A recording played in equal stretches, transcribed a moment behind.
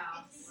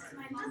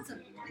I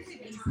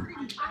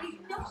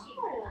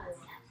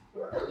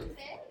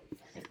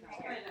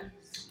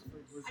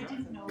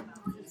didn't know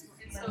about this one.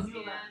 And But I knew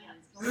Sophia. about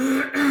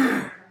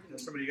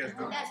this. Somebody you guys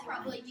know? That's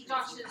probably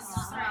Josh's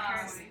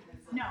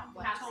No,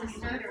 half told me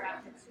sister. later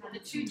after The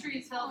 2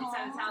 trees fell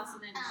beside his house,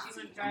 and then she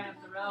went driving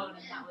up the road,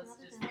 and that was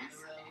just the road.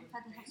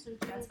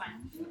 That's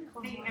fine.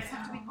 Hey, you guys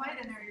have to be quiet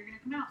in there. You're gonna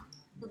come out.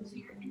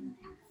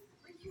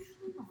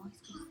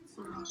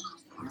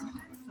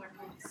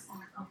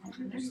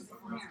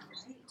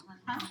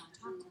 Huh?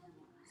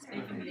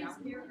 They can be out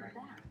here.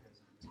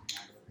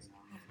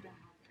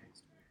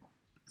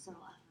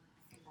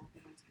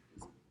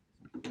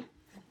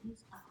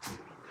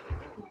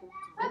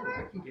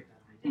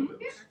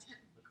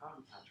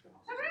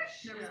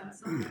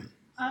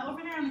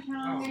 Over there on the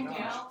counter. Thank you.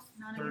 Not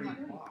 30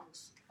 anymore.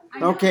 blocks.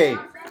 Okay.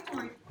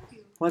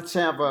 Let's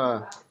have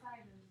a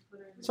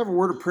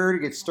word of prayer to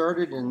get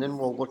started, and then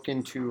we'll look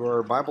into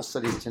our Bible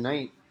study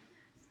tonight.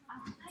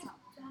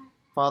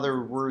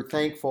 Father, we're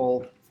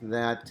thankful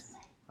that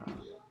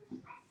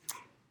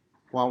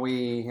while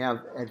we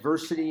have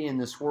adversity in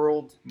this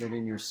world, that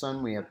in your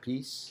Son we have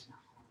peace.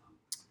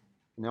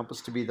 And help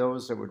us to be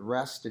those that would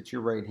rest at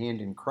your right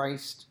hand in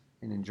Christ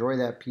and enjoy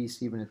that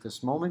peace even at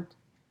this moment.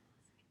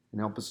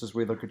 And help us as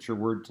we look at your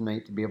word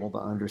tonight to be able to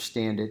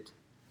understand it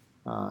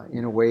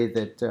in a way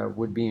that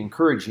would be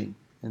encouraging,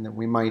 and that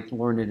we might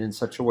learn it in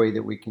such a way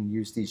that we can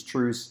use these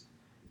truths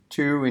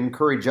to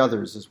encourage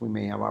others as we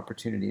may have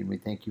opportunity, and we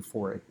thank you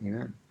for it.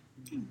 Amen.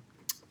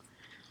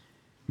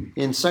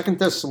 In 2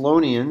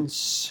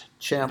 Thessalonians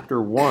chapter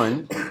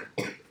 1,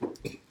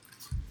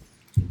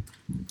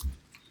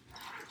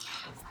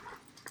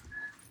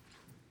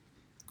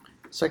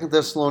 Second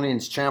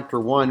Thessalonians chapter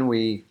 1,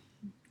 we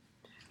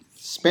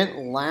spent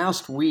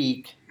last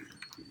week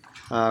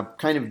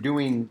kind of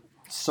doing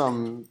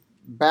some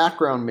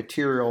background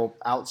material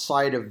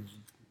outside of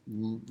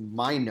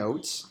my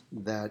notes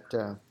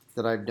that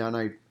I've done.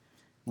 I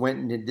went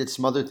and did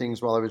some other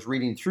things while I was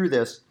reading through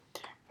this,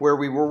 where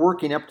we were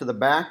working up to the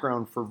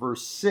background for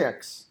verse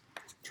 6,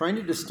 trying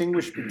to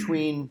distinguish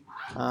between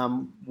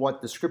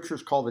what the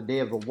scriptures call the day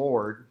of the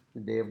Lord,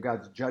 the day of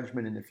God's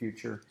judgment in the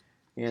future,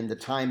 and the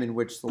time in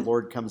which the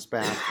Lord comes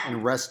back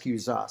and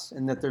rescues us,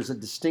 and that there's a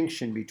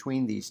distinction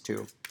between these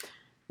two.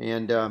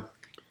 And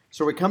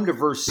so we come to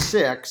verse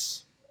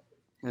 6,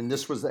 and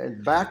this was the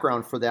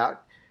background for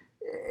that.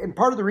 And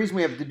part of the reason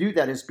we have to do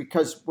that is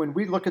because when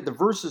we look at the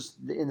verses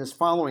in this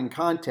following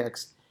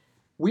context,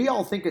 we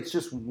all think it's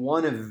just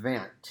one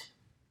event.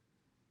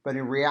 But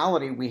in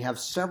reality, we have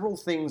several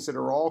things that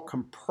are all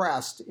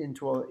compressed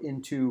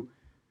into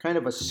kind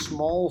of a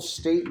small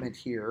statement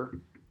here.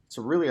 It's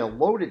really a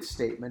loaded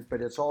statement,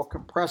 but it's all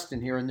compressed in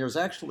here, and there's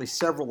actually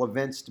several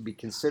events to be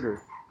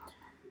considered.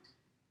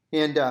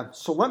 And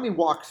so let me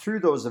walk through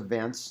those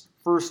events,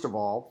 first of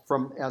all,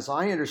 from as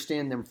I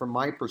understand them from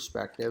my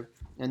perspective,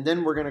 and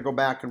then we're going to go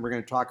back and we're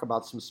going to talk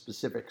about some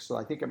specifics. So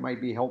I think it might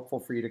be helpful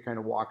for you to kind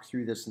of walk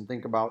through this and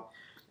think about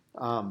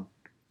the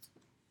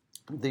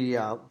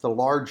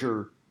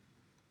larger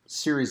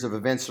series of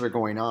events that are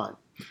going on.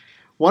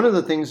 One of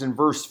the things in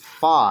verse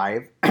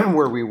 5,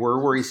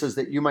 where he says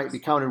that you might be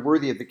counted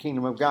worthy of the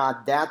kingdom of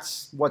God,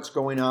 that's what's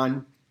going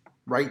on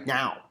right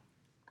now.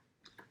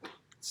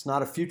 It's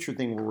not a future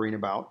thing we're worrying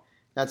about.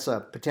 That's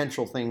a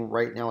potential thing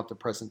right now at the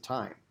present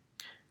time.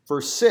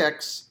 Verse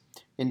 6,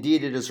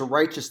 indeed it is a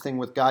righteous thing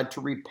with God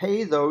to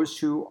repay those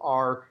who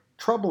are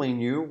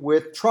troubling you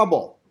with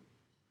trouble.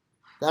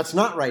 That's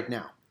not right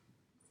now.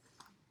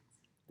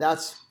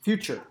 That's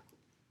future.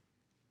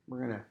 We're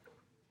going to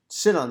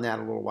sit on that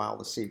a little while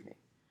this evening.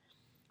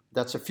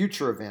 That's a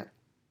future event.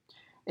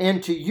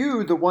 And to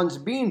you, the ones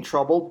being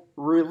troubled,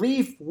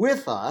 relief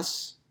with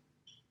us.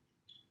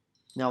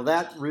 Now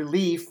that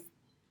relief,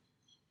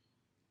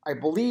 I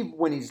believe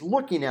when he's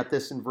looking at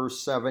this in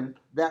verse 7,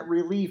 that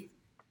relief,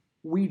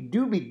 we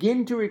do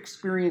begin to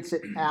experience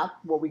it at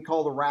what we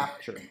call the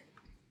rapture.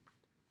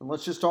 And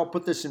let's just all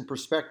put this in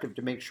perspective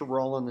to make sure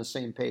we're all on the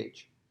same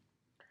page.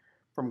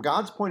 From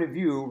God's point of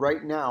view,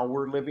 right now,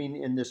 we're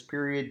living in this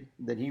period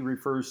that he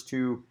refers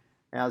to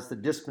as the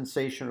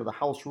dispensation or the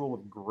house rule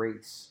of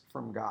grace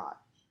from God.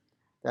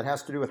 That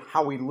has to do with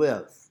how we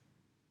live.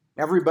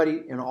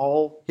 Everybody in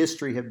all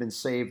history have been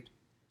saved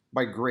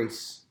by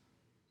grace.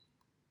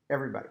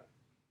 Everybody.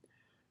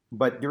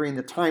 But during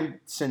the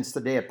time since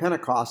the day of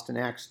Pentecost in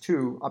Acts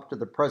 2 up to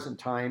the present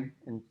time,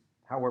 and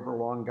however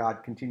long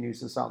God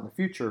continues this out in the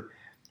future,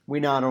 we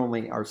not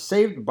only are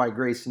saved by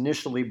grace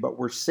initially, but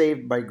we're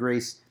saved by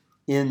grace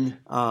in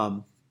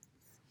the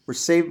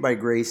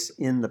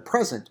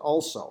present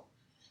also.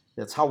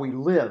 That's how we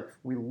live.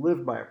 We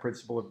live by a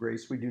principle of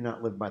grace. We do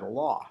not live by the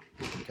law.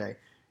 Okay?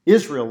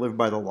 Israel lived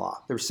by the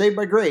law. They were saved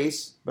by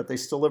grace, but they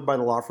still lived by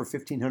the law for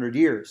 1,500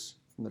 years,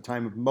 from the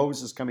time of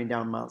Moses coming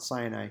down Mount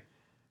Sinai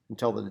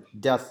until the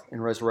death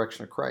and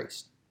resurrection of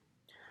Christ.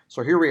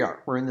 So here we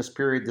are. We're in this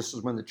period. This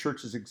is when the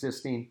church is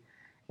existing.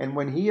 And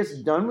when he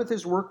is done with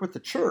his work with the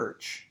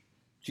church,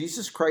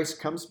 Jesus Christ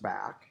comes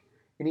back,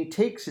 and he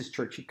takes his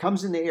church. He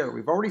comes in the air.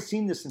 We've already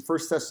seen this in 1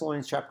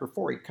 Thessalonians chapter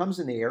 4. He comes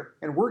in the air,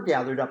 and we're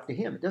gathered up to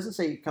him. It doesn't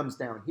say he comes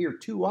down here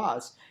to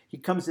us. He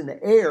comes in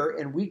the air,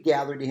 and we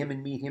gather to him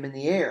and meet him in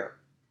the air.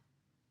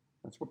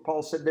 That's what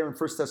Paul said there in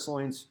 1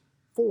 Thessalonians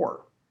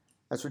 4.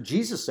 That's what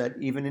Jesus said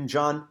even in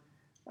John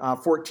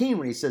 14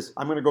 when he says,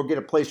 I'm going to go get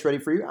a place ready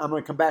for you. I'm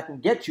going to come back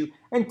and get you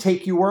and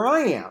take you where I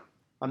am.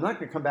 I'm not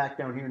going to come back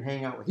down here and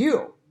hang out with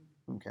you.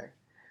 Okay.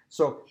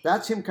 So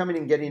that's him coming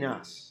and getting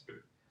us.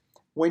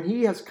 When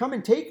he has come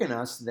and taken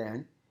us,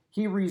 then,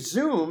 he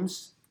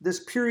resumes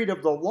this period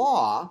of the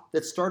law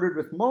that started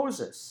with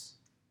Moses.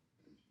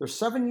 There's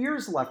 7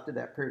 years left of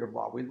that period of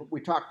law.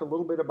 We talked a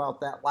little bit about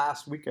that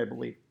last week, I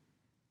believe.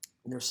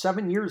 And there's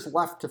 7 years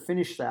left to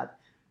finish that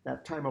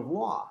time of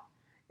law.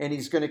 And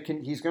he's going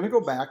to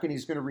go back and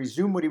he's going to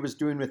resume what he was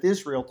doing with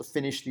Israel to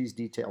finish these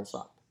details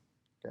up.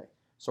 Okay.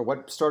 So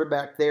what started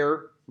back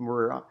there,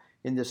 we're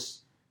in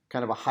this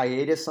kind of a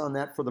hiatus on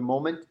that for the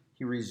moment.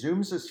 He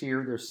resumes us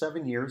here. There's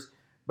 7 years.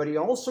 But he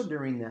also,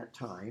 during that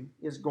time,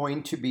 is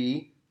going to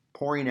be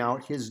pouring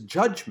out his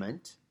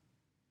judgment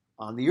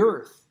on the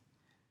earth.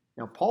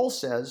 Now, Paul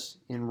says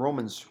in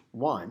Romans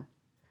 1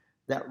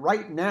 that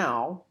right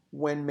now,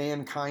 when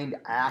mankind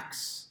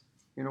acts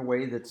in a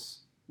way that's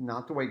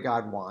not the way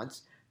God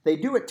wants, they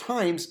do at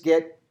times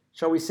get,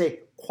 shall we say,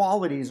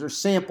 qualities or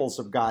samples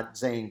of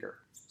God's anger.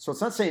 So it's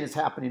not saying it's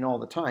happening all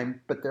the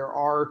time, but there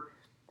are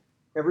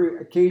every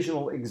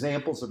occasional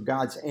examples of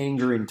God's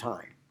anger in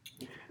time.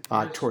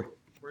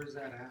 Where's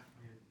that at?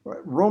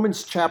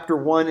 Romans chapter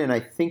 1, and I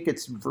think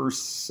it's verse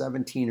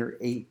 17 or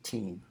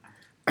 18.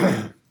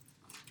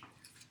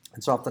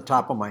 It's off the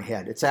top of my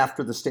head. It's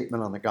after the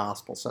statement on the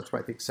gospel, so that's why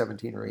I think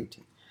 17 or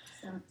 18.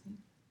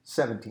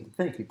 17.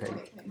 Thank you,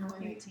 Peggy.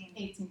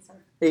 18, sorry.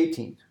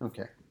 18,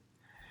 okay.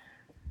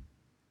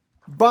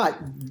 But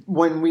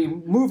when we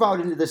move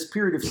out into this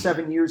period of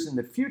 7 years in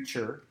the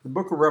future, the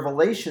book of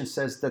Revelation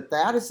says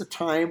that is the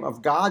time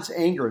of God's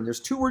anger. And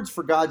there's two words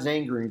for God's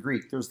anger in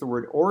Greek. There's the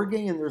word orge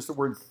and there's the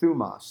word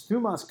thumos.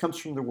 Thumos comes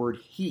from the word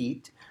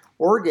heat.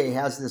 Orge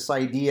has this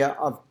idea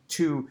of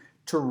to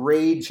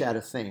rage at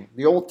a thing.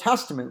 The Old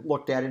Testament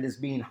looked at it as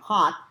being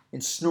hot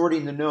and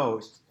snorting the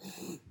nose.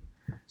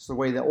 It's the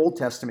way the Old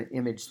Testament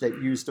image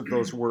that used of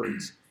those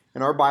words.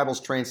 And our Bibles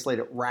translate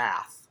it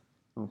wrath.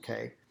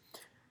 Okay?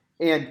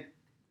 And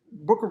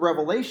book of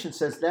Revelation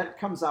says that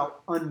comes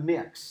out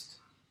unmixed.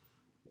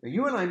 Now,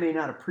 you and I may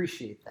not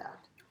appreciate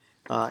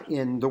that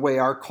in the way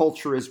our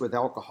culture is with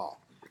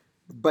alcohol.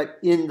 But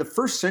in the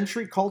first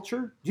century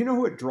culture, do you know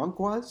who a drunk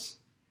was?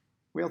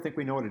 We don't think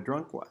we know what a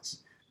drunk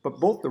was.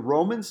 But both the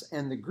Romans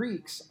and the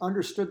Greeks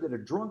understood that a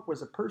drunk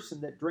was a person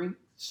that drank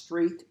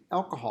straight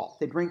alcohol.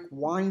 They drank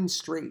wine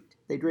straight.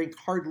 They drank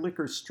hard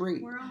liquor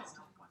straight.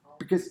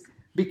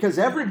 Because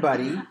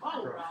everybody,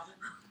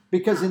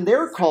 because in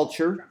their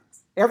culture,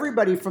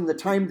 everybody from the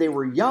time they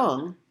were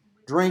young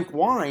drank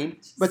wine,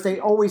 but they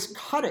always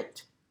cut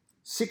it.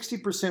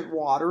 60%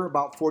 water,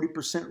 about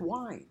 40%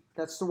 wine.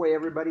 That's the way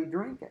everybody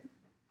drank it.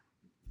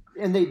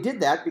 And they did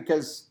that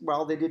because,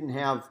 well, they didn't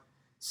have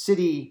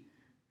city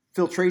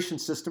filtration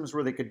systems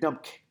where they could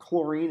dump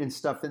chlorine and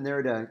stuff in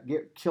there to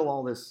kill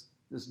all this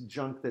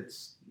junk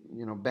that's,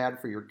 bad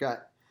for your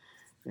gut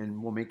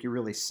and will make you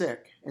really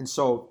sick. And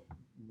so,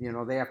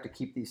 they have to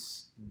keep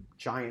these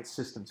giant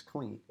systems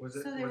clean. Was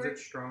it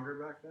stronger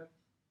back then?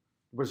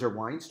 Was their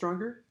wine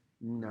stronger?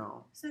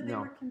 No. So they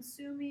were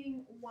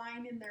consuming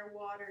wine in their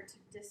water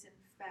to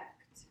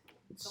disinfect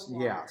the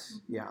water. Yes,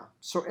 yeah.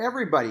 So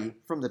everybody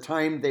from the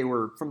time they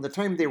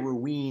were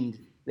weaned,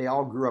 they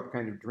all grew up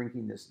kind of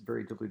drinking this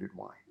very diluted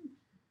wine.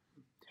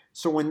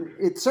 So when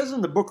it says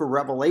in the book of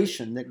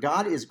Revelation that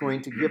God is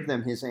going to give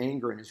them his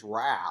anger and his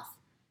wrath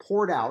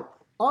poured out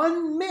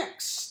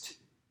unmixed,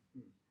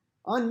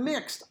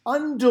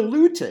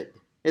 undiluted.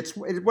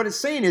 What it's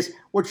saying is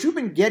what you've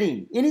been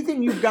getting,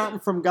 anything you've gotten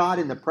from God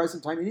in the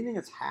present time, anything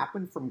that's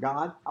happened from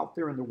God out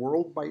there in the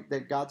world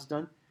that God's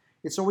done,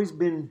 it's always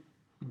been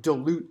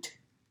dilute.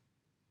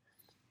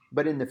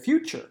 But in the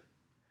future,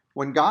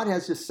 when God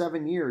has his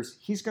 7 years,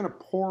 he's going to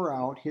pour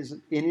out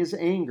in his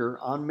anger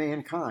on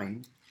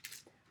mankind,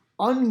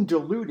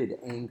 undiluted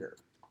anger.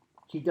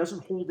 He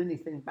doesn't hold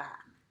anything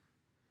back.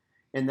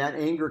 And that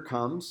anger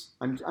comes,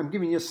 I'm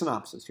giving you a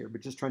synopsis here,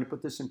 but just trying to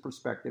put this in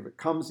perspective. It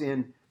comes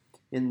in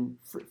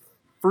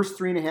first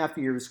 3.5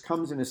 years,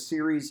 comes in a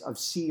series of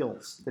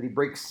seals, that he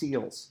breaks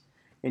seals.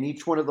 And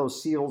each one of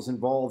those seals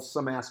involves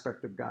some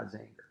aspect of God's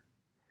anger.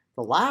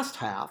 The last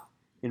half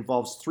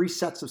involves 3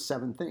 sets of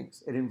 7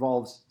 things. It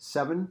involves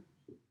 7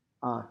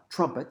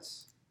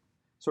 trumpets.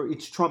 So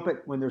each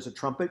trumpet, when there's a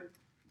trumpet,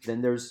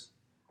 then there's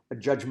a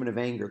judgment of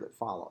anger that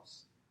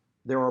follows.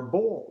 There are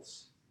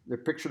bowls. They're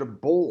pictured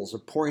of bowls,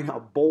 of pouring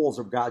out bowls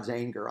of God's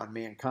anger on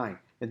mankind.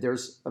 And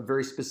there's a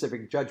very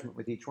specific judgment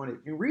with each one. You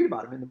can read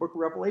about them in the book of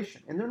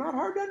Revelation. And they're not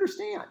hard to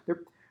understand.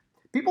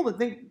 People that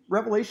think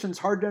Revelation's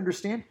hard to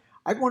understand,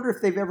 I wonder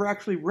if they've ever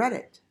actually read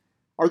it.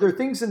 Are there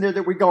things in there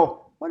that we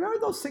go, what are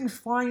those things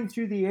flying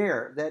through the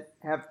air that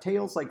have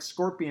tails like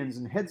scorpions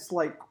and heads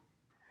like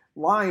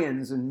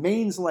lions and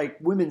manes like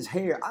women's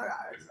hair.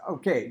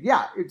 Okay,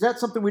 yeah, is that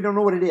something we don't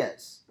know what it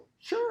is?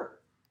 Sure.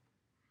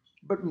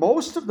 But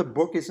most of the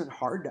book isn't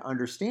hard to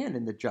understand,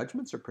 and the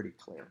judgments are pretty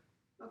clear.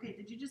 Okay,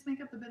 did you just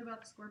make up the bit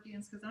about the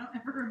scorpions? Because I don't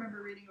ever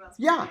remember reading about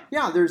scorpions.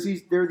 Yeah.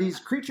 There are these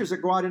creatures that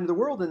go out into the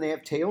world, and they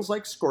have tails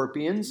like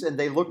scorpions, and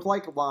they look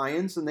like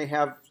lions, and they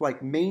have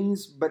like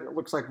manes, but it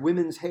looks like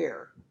women's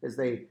hair as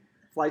they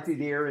fly through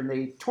the air and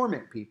they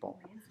torment people.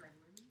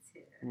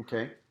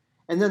 Okay.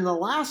 And then the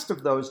last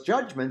of those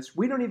judgments,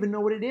 we don't even know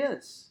what it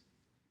is.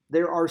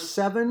 There are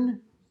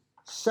seven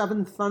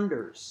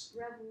thunders.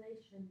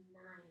 Revelation 9.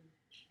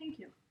 Thank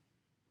you.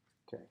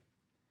 Okay.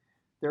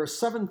 There are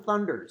seven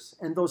thunders.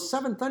 And those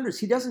seven thunders,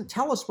 he doesn't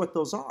tell us what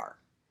those are.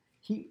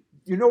 He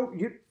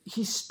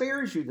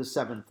spares you the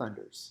seven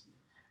thunders.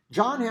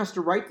 John has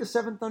to write the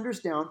seven thunders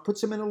down,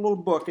 puts them in a little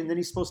book, and then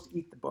he's supposed to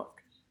eat the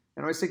book.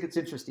 And I always think it's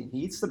interesting. He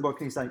eats the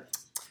book, and he's like,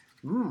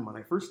 when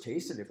I first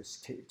tasted it, it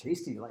was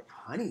tasty like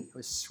honey. It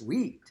was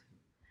sweet.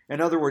 In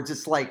other words,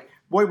 it's like,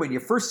 boy, when you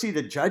first see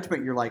the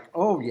judgment, you're like,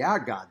 oh, yeah,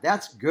 God,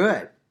 that's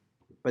good.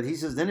 But he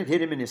says then it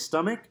hit him in his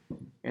stomach,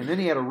 and then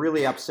he had a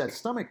really upset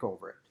stomach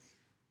over it.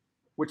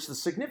 Which the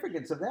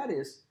significance of that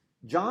is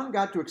John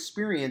got to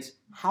experience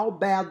how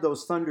bad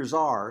those thunders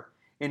are,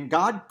 and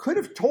God could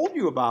have told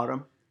you about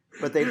them,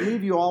 but they'd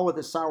leave you all with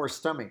a sour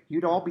stomach.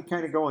 You'd all be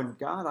kind of going,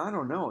 God, I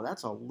don't know,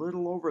 that's a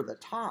little over the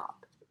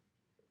top.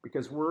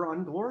 Because we're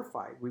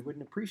unglorified. We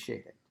wouldn't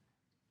appreciate it.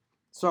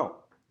 So,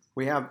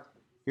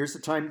 here's the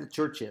time the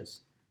church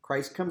is.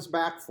 Christ comes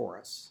back for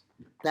us.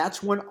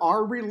 That's when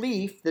our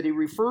relief that he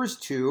refers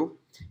to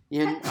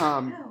in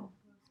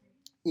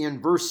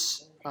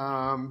verse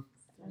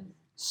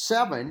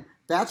 7,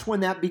 that's when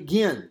that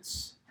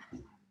begins.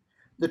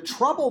 The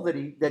trouble that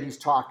he's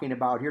talking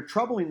about here,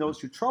 troubling those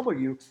who trouble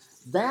you,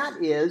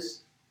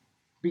 that's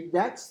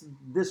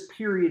this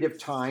period of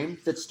time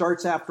that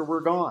starts after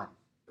we're gone,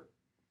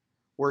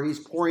 where he's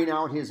pouring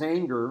out his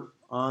anger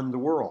on the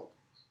world.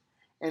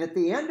 And at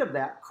the end of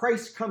that,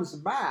 Christ comes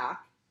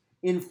back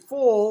in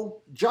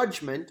full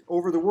judgment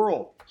over the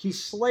world. He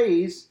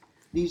slays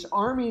these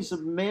armies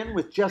of men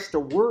with just a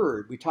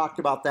word. We talked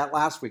about that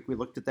last week. We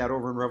looked at that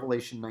over in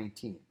Revelation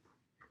 19.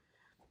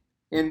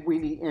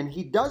 And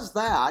he does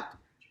that.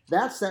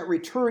 That's that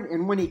return.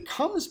 And when he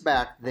comes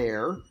back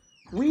there,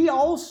 we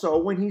also,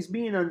 when he's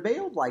being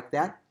unveiled like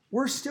that,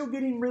 we're still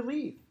getting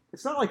relief.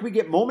 It's not like we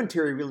get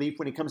momentary relief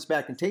when he comes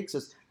back and takes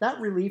us.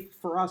 That relief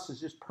for us is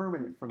just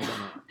permanent from then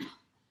on.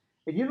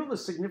 And you know the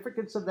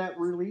significance of that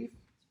relief?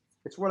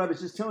 It's what I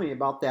was just telling you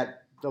about the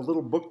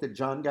little book that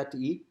John got to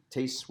eat,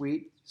 tastes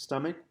sweet,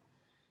 stomach,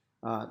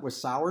 was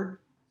soured,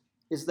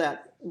 is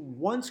that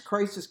once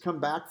Christ has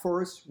come back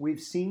for us, we've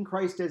seen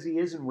Christ as he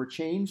is and we're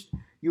changed,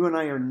 you and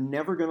I are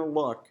never going to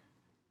look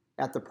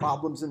at the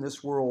problems in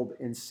this world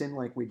and sin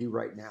like we do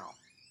right now.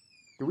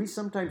 Do we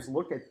sometimes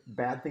look at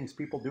bad things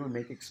people do and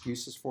make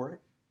excuses for it?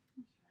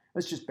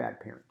 That's just bad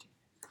parenting.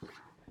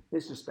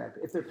 It's just bad.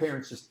 If their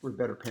parents just were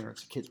better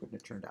parents, the kids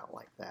wouldn't have turned out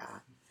like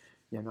that.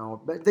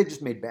 But they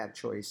just made bad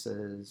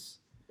choices,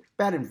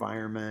 bad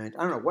environment,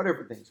 I don't know,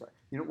 whatever things are.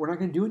 We're not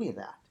going to do any of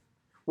that.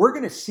 We're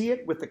going to see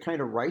it with the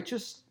kind of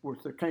righteous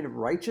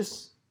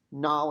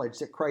knowledge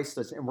that Christ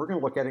does, and we're going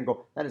to look at it and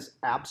go, that is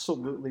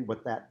absolutely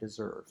what that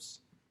deserves.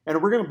 And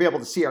we're going to be able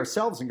to see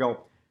ourselves and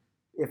go,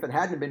 if it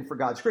hadn't been for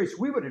God's grace,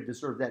 we would have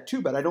deserved that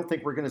too. But I don't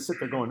think we're going to sit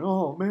there going,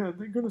 oh man,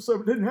 thank goodness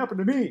it didn't happen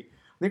to me.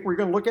 I think we're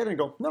going to look at it and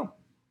go, no,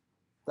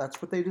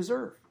 that's what they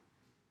deserve.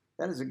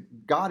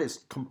 God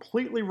is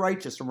completely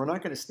righteous, and we're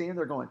not going to stand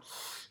there going,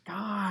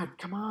 God,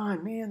 come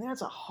on, man,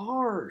 that's a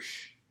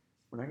harsh.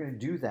 We're not going to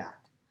do that.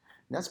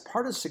 And that's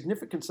part of the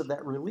significance of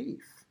that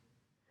relief.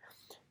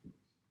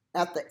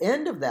 At the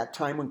end of that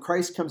time, when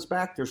Christ comes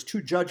back, there's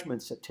two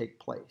judgments that take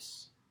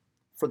place.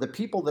 For the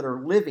people that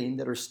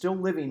are still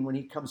living when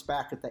he comes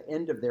back at the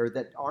end of there,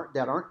 that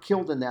aren't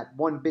killed in that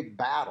one big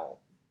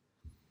battle,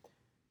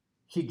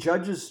 he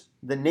judges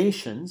the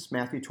nations,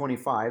 Matthew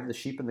 25, the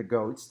sheep and the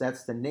goats,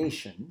 that's the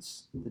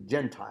nations, the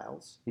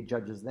Gentiles, he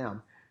judges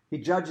them. He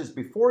judges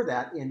before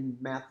that in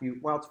Matthew,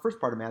 it's the first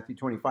part of Matthew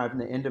 25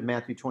 and the end of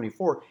Matthew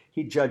 24,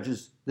 he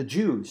judges the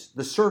Jews,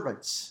 the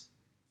servants,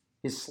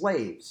 his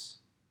slaves.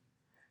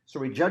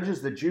 So he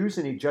judges the Jews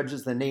and he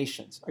judges the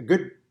nations. A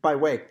good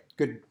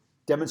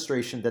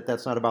demonstration that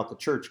that's not about the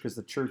church, because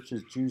the church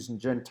is Jews and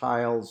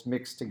Gentiles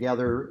mixed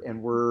together,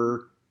 and we're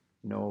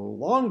no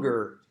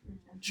longer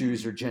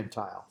Jews or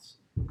Gentiles.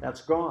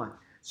 That's gone.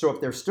 So if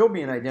they're still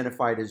being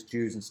identified as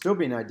Jews and still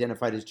being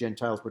identified as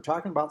Gentiles, we're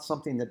talking about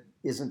something that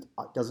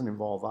doesn't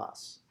involve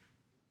us.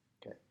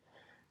 Okay.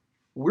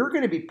 We're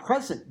going to be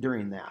present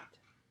during that.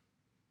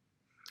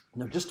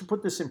 Now, just to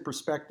put this in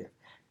perspective,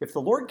 if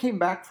the Lord came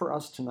back for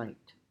us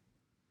tonight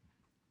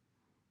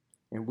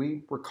and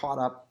we were caught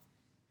up,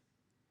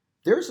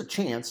 there's a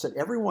chance that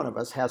every one of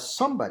us has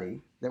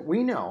somebody that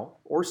we know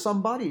or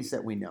some buddies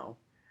that we know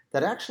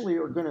that actually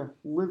are going to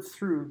live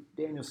through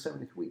Daniel's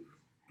 70th week.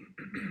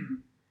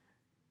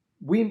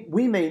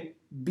 We may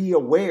be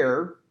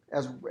aware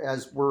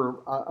as we're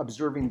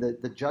observing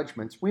the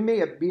judgments, we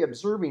may be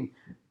observing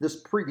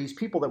these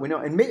people that we know,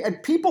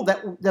 and people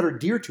that are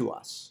dear to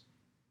us,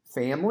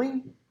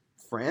 family,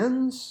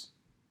 friends,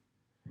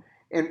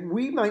 and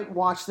we might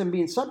watch them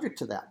being subject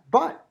to that.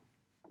 But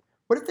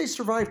what if they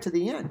survive to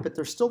the end, but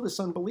they're still this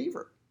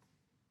unbeliever?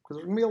 Because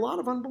there's going to be a lot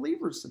of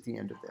unbelievers at the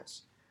end of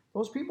this.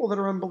 Those people that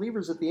are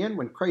unbelievers at the end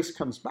when Christ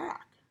comes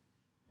back,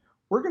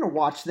 we're going to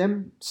watch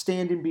them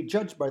stand and be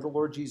judged by the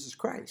Lord Jesus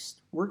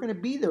Christ. We're going to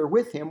be there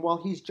with him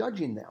while he's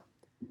judging them.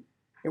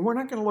 And we're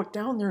not going to look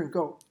down there and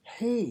go,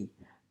 hey,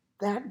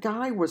 that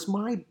guy was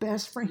my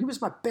best friend. He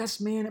was my best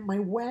man at my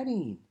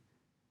wedding.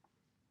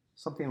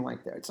 Something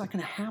like that. It's not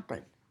going to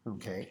happen,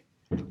 okay?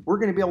 We're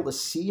going to be able to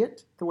see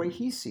it the way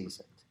he sees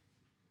it.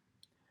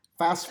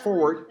 Fast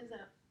forward.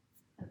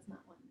 That's not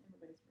when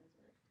everybody's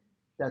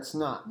resurrected. That's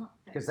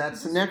not, because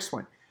that's the next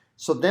one.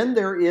 So then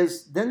there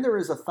is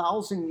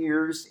 1,000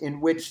 years in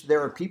which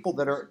there are people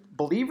that are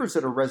believers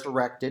that are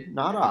resurrected,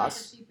 not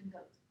us. Sheep and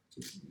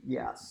goats.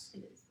 Yes.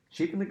 It is.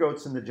 Sheep and the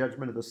goats and the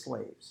judgment of the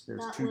slaves.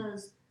 There's That two.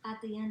 was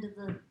at the end of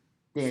the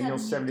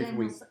Daniel's 70th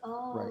week.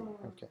 Oh. Right.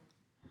 Okay.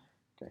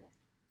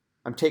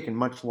 I'm taking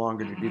much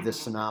longer to do this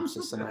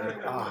synopsis, and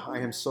I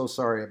am so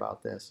sorry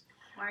about this.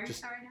 Why are you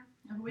sorry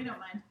now? Oh, we don't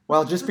mind.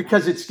 Well, just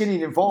because it's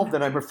getting involved,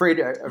 and I'm afraid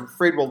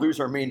we'll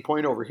lose our main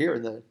point over here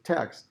in the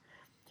text.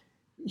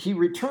 He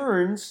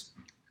returns.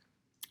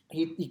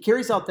 He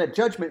carries out that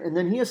judgment, and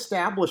then he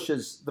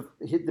establishes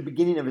the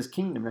beginning of his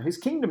kingdom. Now, his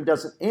kingdom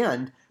doesn't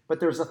end, but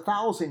there's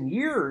 1,000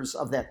 years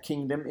of that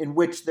kingdom in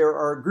which there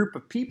are a group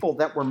of people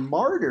that were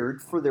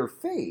martyred for their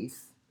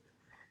faith.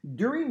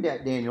 During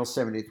that Daniel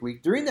 70th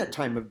week, during that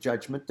time of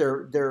judgment,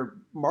 they're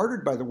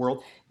martyred by the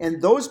world,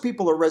 and those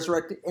people are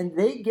resurrected, and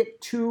they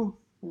get to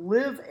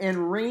live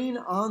and reign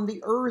on the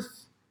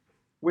earth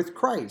with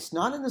Christ.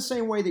 Not in the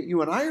same way that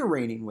you and I are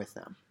reigning with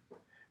them,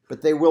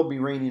 but they will be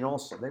reigning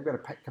also. They've got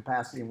a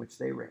capacity in which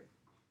they reign.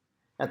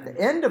 At the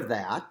end of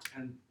that,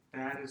 And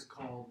that is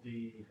called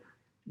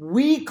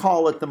we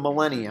call it the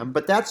millennium,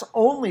 but that's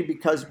only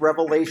because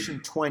Revelation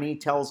 20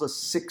 tells us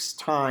 6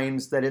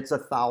 times that it's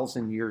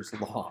 1,000 years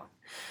long.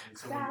 and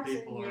so when 1,000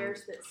 people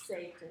years that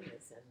Satan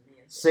is in the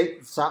Say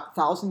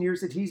 1,000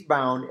 years that he's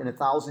bound, and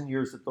 1,000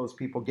 years that those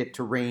people get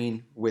to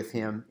reign with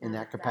him in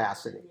that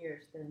capacity. 1,000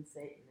 years, then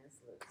Satan is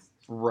loosed.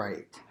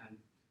 Right. and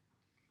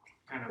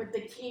kind of But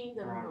the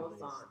kingdom broadly,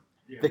 goes on.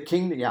 yeah. The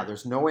kingdom, yeah,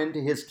 there's no end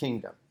to his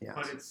kingdom. But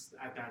Yes. it's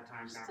at that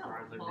time not Still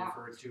broadly locked.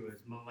 referred to as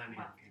millennium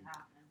What kingdom.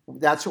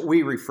 happened? That's what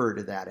we refer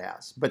to that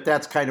as. But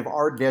that's kind of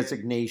our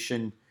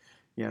designation,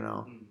 you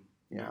know. Mm.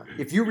 Yeah.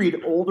 If you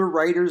read older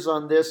writers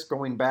on this,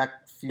 going back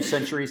a few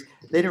centuries,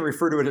 they didn't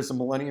refer to it as a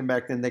millennium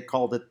back then. They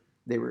called it,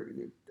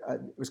 it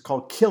was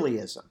called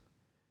Kiliism.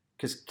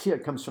 Because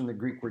comes from the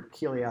Greek word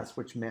kilios,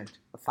 which meant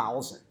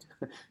 1,000.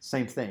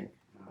 Same thing.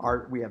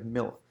 We have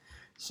mil.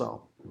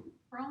 So,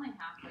 We're only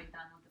halfway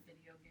done with the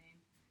video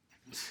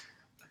game.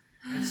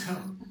 And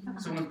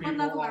so when What people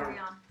level are we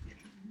are on?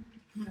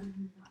 I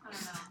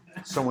don't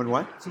know. someone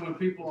what? so when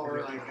people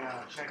are like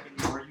checking,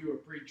 are you a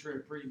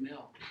pre-trib,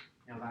 pre-mill?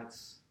 You know,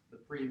 that's the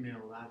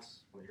pre-mill. That's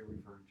what you're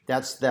referring to.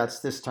 That's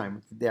this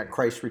time, that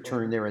Christ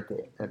return there at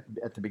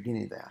the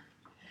beginning of that.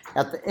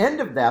 At the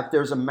end of that,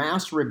 there's a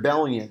mass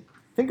rebellion.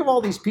 Think of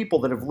all these people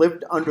that have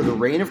lived under the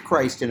reign of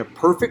Christ in a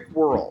perfect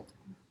world.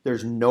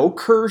 There's no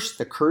curse.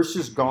 The curse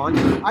is gone.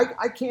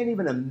 I can't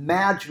even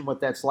imagine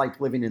what that's like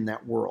living in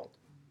that world.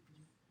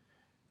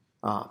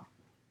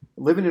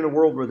 Living in a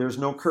world where there's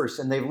no curse,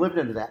 and they've lived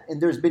under that.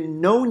 And there's been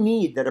no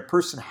need that a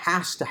person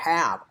has to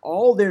have.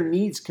 All their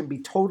needs can be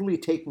totally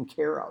taken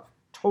care of,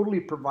 totally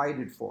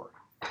provided for.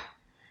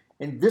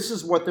 And this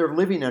is what they're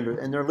living under.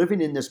 And they're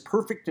living in this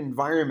perfect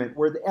environment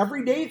where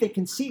every day they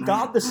can see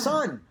God the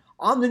Son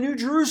on the New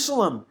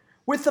Jerusalem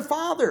with the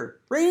Father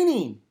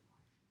reigning.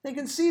 They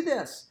can see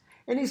this.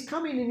 And he's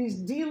coming and he's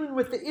dealing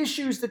with the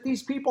issues that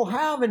these people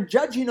have and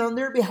judging on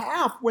their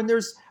behalf when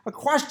there's a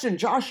question.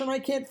 Josh and I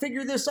can't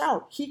figure this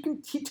out. He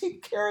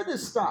take care of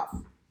this stuff.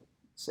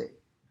 See?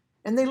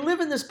 And they live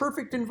in this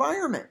perfect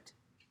environment.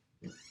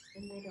 And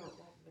they don't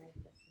love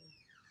righteousness.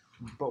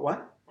 But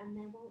what? And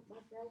they won't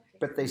love righteousness.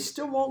 But they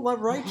still won't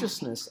love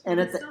righteousness. And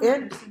at the It's still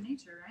end, under sin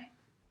nature, right?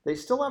 they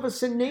still have a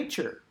sin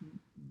nature.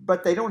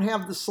 But they don't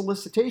have the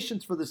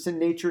solicitations for the sin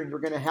nature, and you're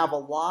going to have a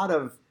lot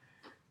of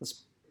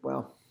this,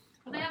 well...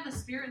 Will they have the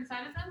Spirit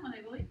inside of them when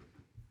they believe?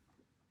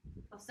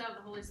 They'll still have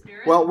the Holy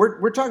Spirit? Well,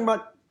 we're talking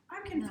about.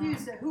 I'm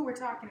confused at who we're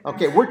talking about.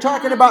 Okay, we're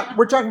talking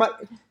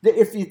about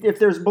if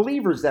there's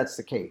believers, that's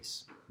the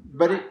case.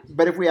 But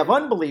if we have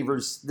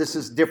unbelievers, this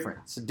is different.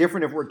 It's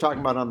different if we're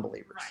talking about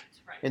unbelievers.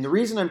 Right. And the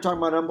reason I'm talking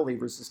about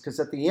unbelievers is because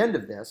at the end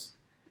of this,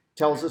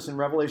 tells us in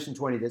Revelation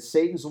 20 that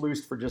Satan's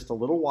loosed for just a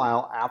little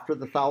while after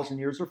the 1,000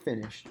 years are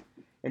finished.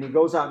 And he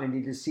goes out and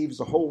he deceives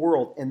the whole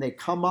world. And they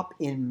come up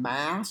in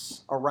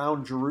mass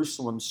around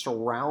Jerusalem,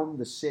 surround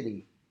the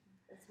city.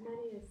 As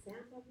many as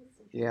sand on the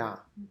sea. Yeah.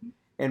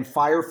 And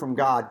fire from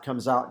God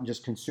comes out and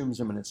just consumes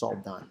them, and it's all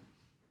done.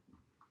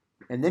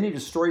 And then he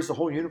destroys the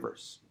whole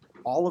universe.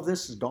 All of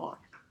this is gone.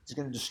 He's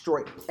going to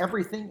destroy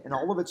everything and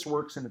all of its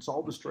works, and it's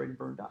all destroyed and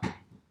burned up.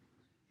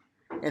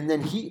 And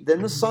then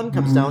the Son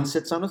comes down,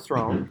 sits on a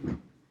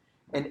throne,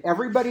 and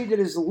everybody that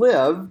has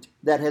lived,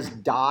 that has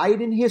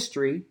died in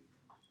history,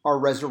 are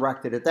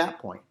resurrected at that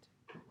point.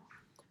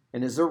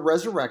 And as they're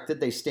resurrected,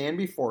 they stand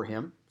before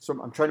him. So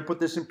I'm trying to put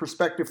this in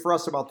perspective for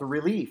us about the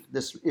relief,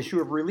 this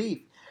issue of relief,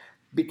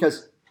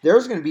 because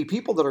there's going to be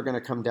people that are going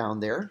to come down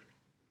there,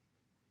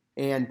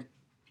 and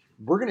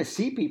we're going to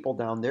see people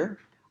down there.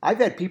 I've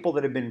had people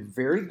that have been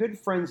very good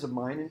friends of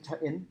mine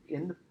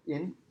in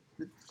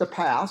the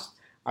past.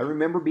 I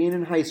remember being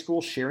in high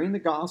school, sharing the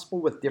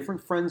gospel with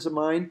different friends of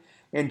mine,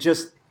 and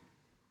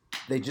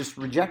they just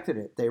rejected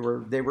it. They were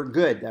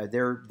good.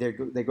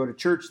 They go to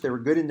church. They were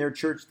good in their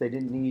church. They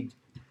didn't need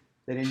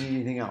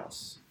anything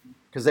else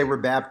because they were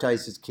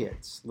baptized as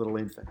kids, little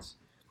infants.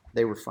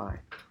 They were fine.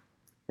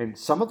 And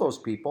some of those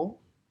people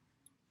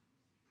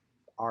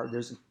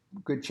there's a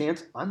good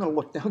chance I'm going to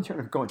look down there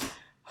and I'm going,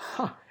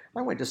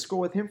 I went to school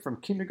with him from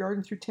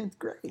kindergarten through 10th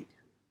grade.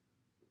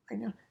 I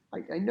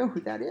know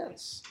who that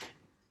is.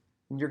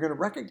 And you're going to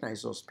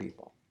recognize those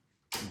people.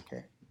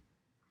 Okay.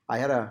 I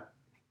had How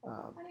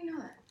do you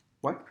know that?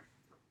 what?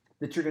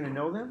 That you're going to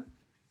know them?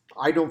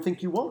 I don't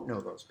think you won't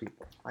know those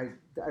people. I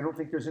don't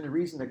think there's any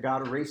reason that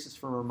God erases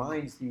from our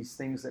minds these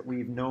things that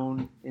we've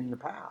known in the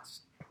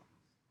past.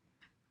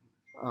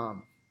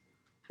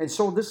 And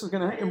so this is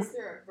going to... Is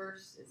there a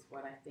verse is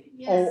what I think.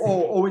 Yes.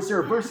 Oh, is there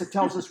a verse that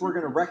tells us we're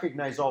going to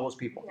recognize all those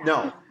people?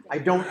 No, I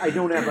don't have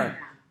that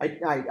verse. It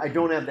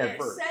says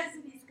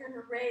that he's going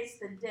to raise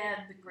the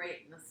dead, the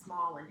great and the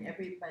small, and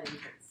everybody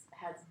that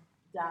has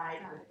died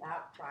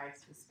without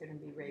Christ is going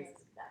to be raised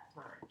at that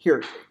time.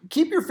 Here,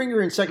 keep your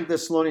finger in 2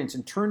 Thessalonians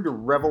and turn to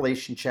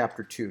Revelation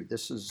chapter 2.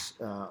 This is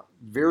a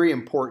very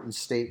important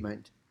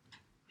statement.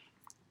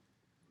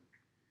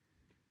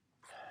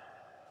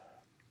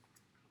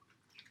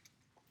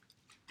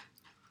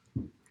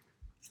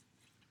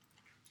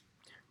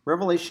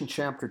 Revelation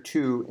chapter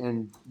 2,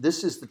 and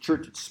this is the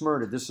church at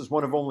Smyrna. This is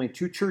one of only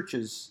 2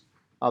 churches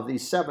of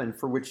these 7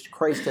 for which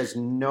Christ has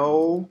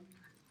no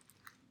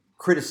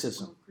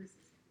criticism.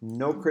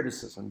 No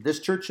criticism. This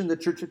church and the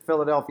church at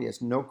Philadelphia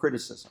has no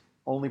criticism,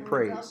 only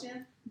praise.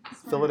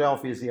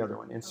 Philadelphia is the other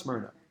one, and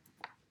Smyrna.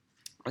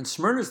 And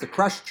Smyrna is the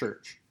crushed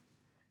church.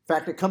 In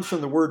fact, it comes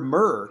from the word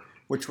myrrh,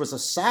 which was a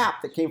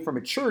sap that came from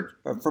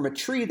a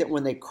tree that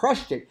when they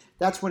crushed it,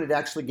 that's when it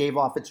actually gave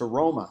off its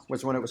aroma,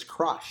 was when it was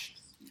crushed.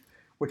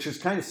 Which is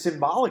kind of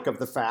symbolic of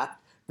the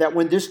fact that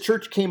when this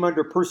church came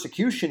under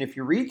persecution, if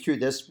you read through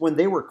this, when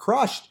they were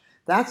crushed,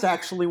 that's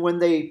actually when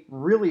they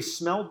really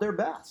smelled their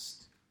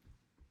best.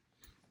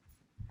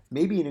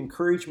 Maybe an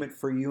encouragement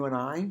for you and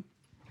I,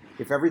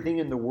 if everything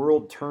in the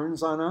world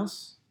turns on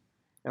us,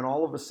 and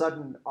all of a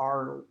sudden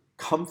our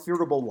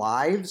comfortable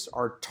lives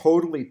are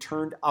totally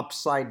turned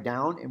upside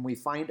down, and we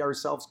find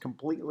ourselves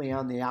completely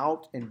on the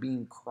out and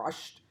being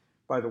crushed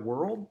by the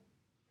world,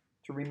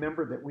 to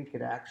remember that we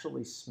could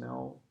actually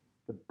smell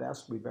the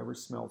best we've ever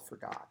smelled for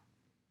God,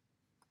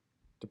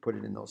 to put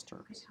it in those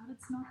terms. How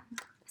did smell?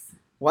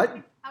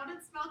 What? How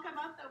did smell come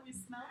up that we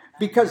smelled?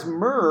 Because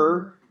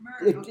myrrh,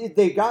 Okay.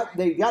 they got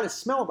to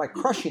smell it by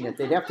crushing it.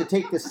 They'd have to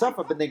take this stuff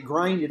up and they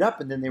grind it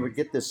up, and then they would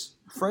get this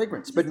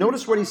fragrance. But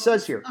notice what he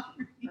says here.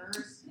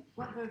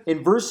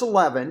 In verse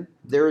 11,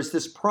 there is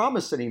this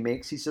promise that he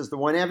makes. He says, the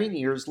one having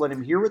ears, let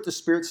him hear what the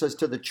Spirit says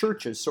to the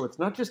churches. So it's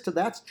not just to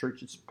that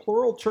church, it's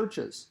plural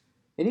churches.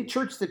 Any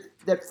church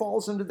that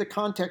falls into the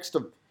context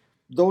of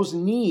those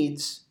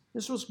needs,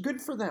 this was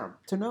good for them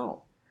to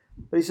know.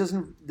 But he says,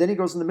 then he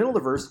goes in the middle of the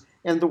verse,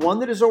 and the one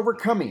that is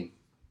overcoming.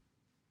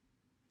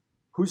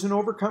 Who's an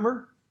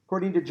overcomer,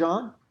 according to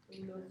John?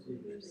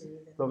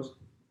 Those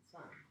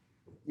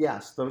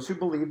who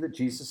believe that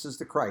Jesus is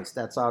the Christ.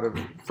 That's out of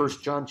 1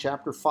 John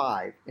chapter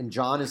 5. And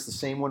John is the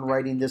same one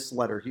writing this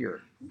letter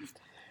here.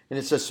 And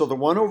it says, so the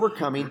one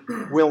overcoming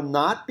will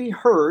not be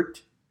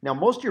hurt. Now,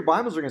 most of your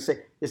Bibles are going to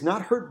say, is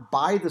not hurt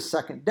by the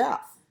second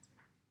death.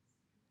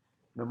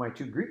 Now, my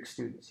 2 Greek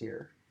students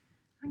here,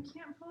 I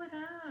can't pull it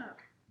up.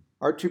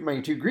 my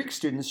 2 Greek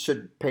students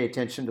should pay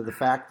attention to the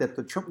fact that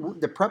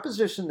the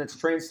preposition that's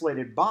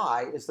translated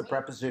by is the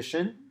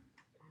preposition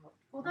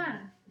Hold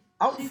on.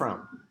 out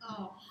from.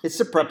 Oh, It's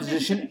the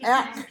preposition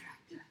ek.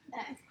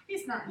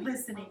 he's not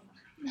listening.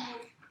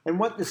 And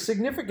what the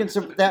significance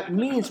of that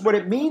means, what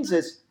it means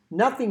is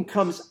nothing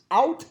comes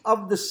out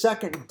of the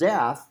second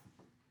death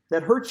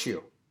that hurts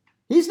you.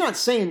 He's not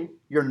saying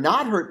you're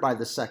not hurt by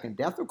the second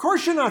death. Of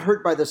course you're not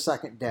hurt by the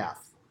second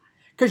death.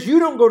 Because you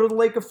don't go to the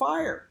lake of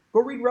fire. Go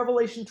read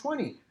Revelation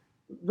 20.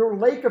 The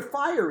lake of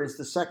fire is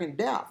the second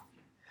death.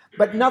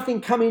 But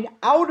nothing coming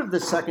out of the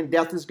second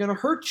death is going to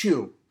hurt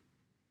you.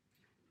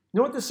 You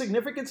know what the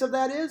significance of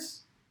that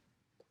is?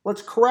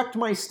 Let's correct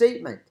my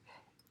statement.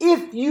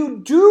 If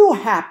you do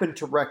happen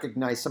to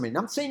recognize somebody, and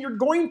I'm saying you're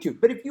going to,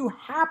 but if you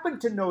happen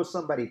to know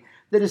somebody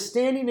that is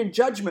standing in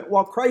judgment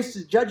while Christ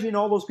is judging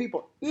all those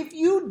people, if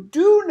you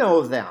do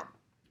know them,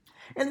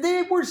 and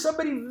they were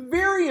somebody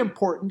very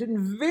important and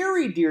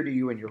very dear to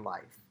you in your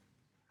life,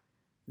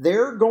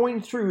 They're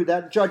going through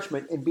that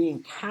judgment and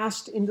being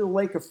cast into the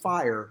lake of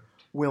fire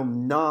will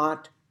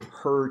not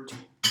hurt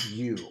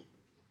you.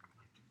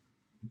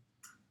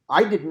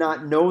 I did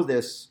not know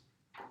this.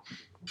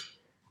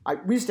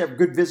 We used to have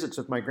good visits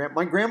with my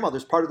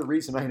grandmother's part of the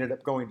reason I ended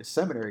up going to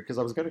seminary, because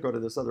I was going to go to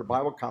this other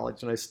Bible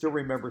college, and I still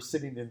remember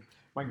sitting in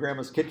my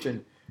grandma's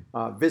kitchen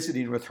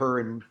visiting with her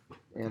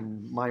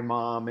and my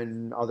mom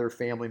and other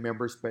family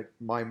members. But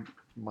my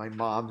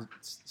mom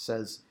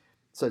says,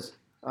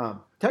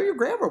 tell your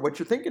grandma what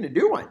you're thinking of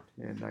doing.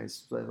 And I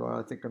said, well,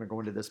 I think I'm going to go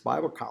into this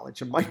Bible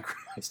college. And I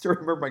still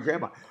remember my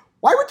grandma,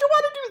 why would you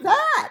want to do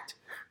that?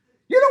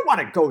 You don't want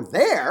to go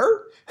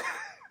there.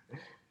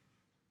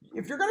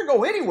 If you're going to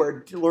go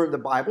anywhere to learn the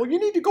Bible, you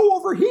need to go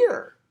over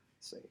here.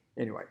 See,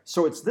 anyway,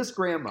 so it's this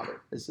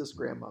grandmother.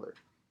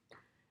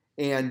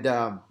 And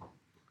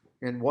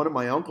one of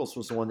my uncles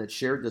was the one that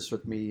shared this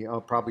with me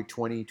probably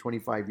 20,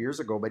 25 years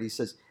ago. But he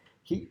says,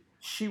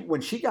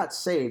 when she got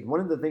saved, one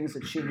of the things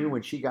that she knew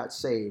when she got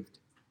saved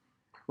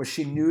was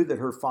she knew that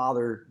her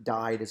father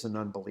died as an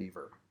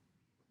unbeliever.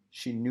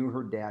 She knew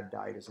her dad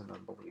died as an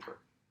unbeliever.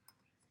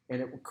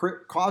 And it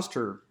caused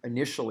her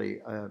initially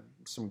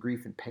some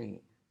grief and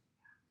pain.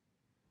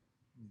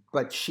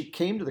 But she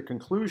came to the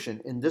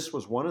conclusion, and this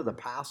was one of the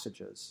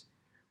passages,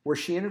 where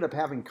she ended up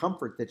having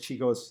comfort that she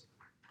goes,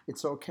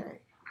 it's okay.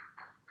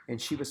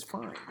 And she was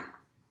fine.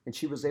 And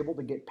she was able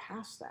to get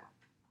past that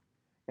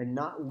and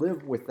not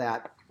live with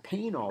that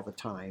pain all the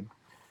time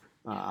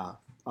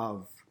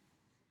of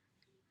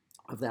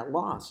that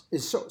loss.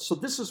 So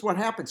this is what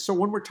happens. So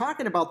when we're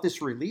talking about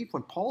this relief,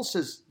 when Paul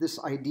says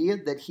this idea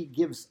that he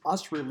gives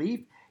us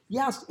relief,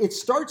 yes, it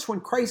starts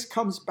when Christ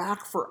comes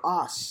back for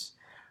us.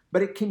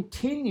 But it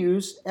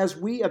continues as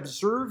we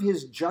observe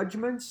his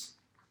judgments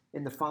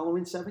in the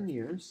following 7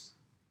 years.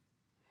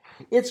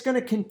 It's going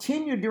to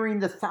continue during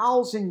the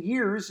 1,000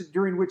 years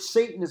during which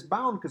Satan is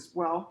bound, because,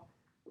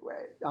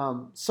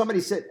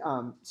 somebody said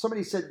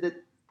that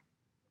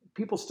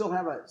people still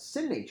have a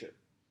sin nature.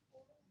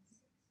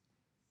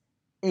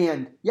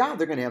 And yeah,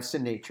 they're going to have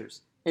sin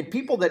natures. And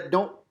people that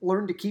don't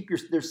learn to keep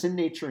their sin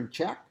nature in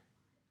check,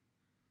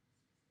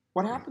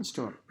 what happens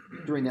to them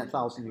during that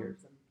 1,000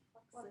 years?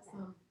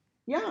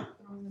 Yeah.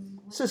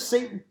 It says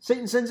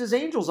Satan sends his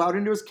angels out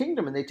into his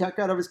kingdom, and they take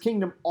out of his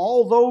kingdom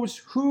all those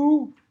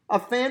who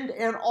offend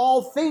and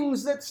all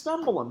things that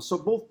stumble them. So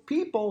both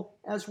people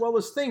as well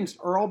as things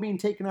are all being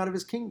taken out of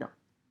his kingdom.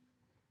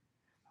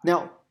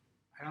 Now,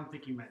 I don't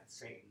think you meant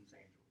Satan's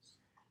angels.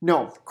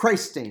 No,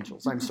 Christ's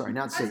angels. I'm sorry,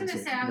 not I was Satan's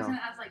gonna say, angels.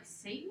 I was like,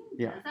 Satan?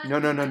 Yeah. Is that-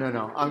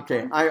 No.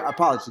 Okay, I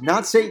apologize.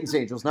 Not Satan's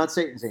angels. Not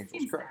Satan's angels.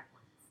 Seems backwards.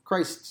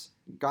 Christ's,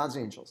 God's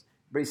angels.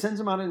 But he sends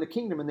them out in the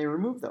kingdom, and they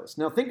remove those.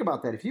 Now think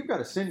about that. If you've got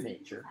a sin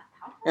nature,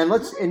 and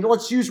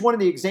let's use one of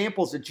the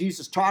examples that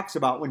Jesus talks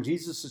about when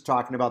Jesus is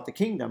talking about the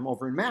kingdom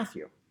over in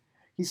Matthew.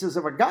 He says,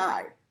 if a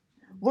guy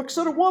looks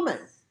at a woman,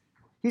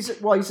 he says,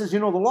 the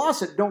law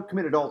said don't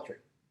commit adultery.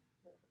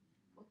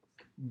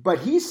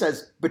 But he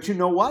says, but you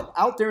know what?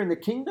 Out there in the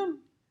kingdom,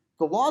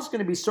 the law is going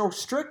to be so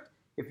strict.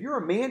 If you're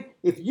a man,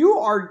 if you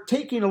are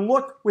taking a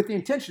look with the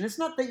intention, it's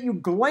not that you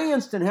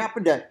glanced and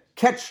happened to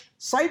catch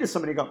sight of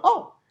somebody and go,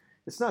 oh,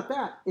 it's not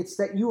that. It's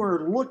that you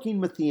are looking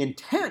with the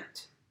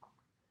intent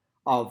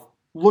of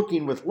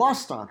looking with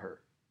lust on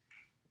her.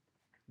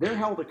 They're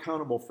held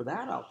accountable for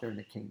that out there in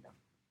the kingdom.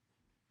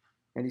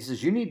 And he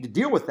says, you need to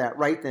deal with that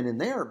right then and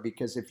there,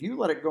 because if you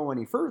let it go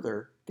any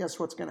further, guess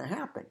what's going to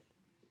happen?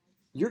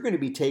 You're going to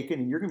be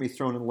taken and you're going to be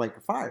thrown in the lake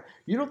of fire.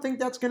 You don't think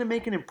that's going to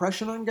make an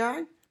impression on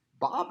Guy?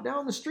 Bob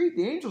down the street,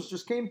 the angels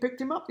just came and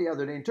picked him up the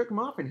other day and took him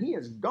off, and he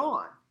is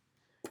gone.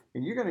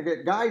 And you're going to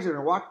get guys that are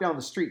going to walk down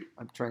the street.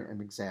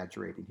 I'm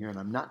exaggerating here, and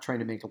I'm not trying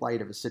to make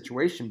light of a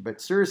situation, but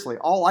seriously,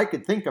 all I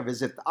could think of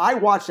is if I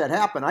watched that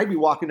happen, I'd be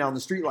walking down the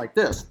street like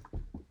this.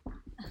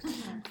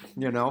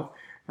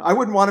 I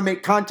wouldn't want to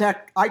make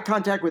eye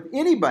contact with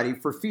anybody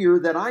for fear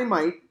that I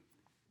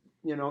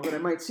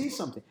might see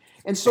something.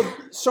 And so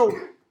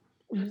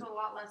There's a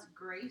lot less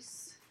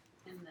grace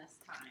in this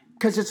time.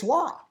 because it's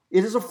law.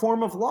 It is a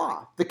form of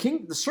law.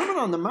 The Sermon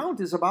on the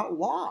Mount is about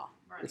law.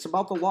 Right. It's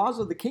about the laws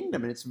of the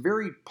kingdom, and it's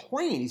very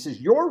plain. He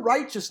says, your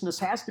righteousness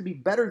has to be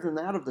better than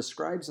that of the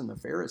scribes and the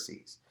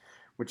Pharisees,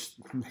 which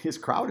his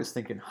crowd is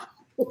thinking,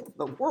 what in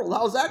the world,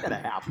 how's that going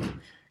to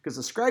happen? Because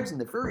the scribes and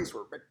the Pharisees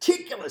were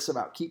meticulous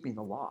about keeping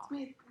the law.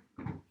 The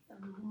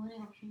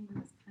millennial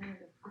kingdom is kind of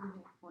a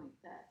proving point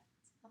that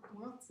it's not the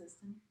world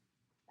system.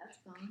 That's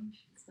gone.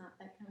 It's not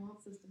that kind of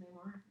world system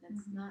anymore.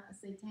 It's not a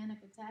satanic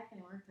attack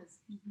anymore because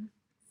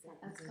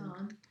that's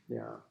gone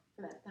Yeah.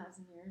 for that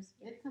 1,000 years.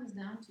 It comes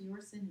down to your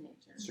sin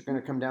nature. It's going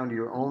to come down to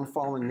your own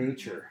fallen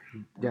nature,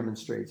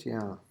 demonstrates,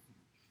 yeah.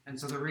 And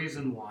so the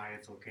reason why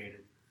it's okay to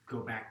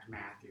go back to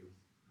Matthew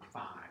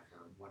 5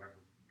 or whatever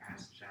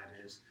passage that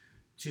is,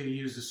 to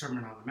use the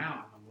Sermon on the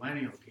Mount in the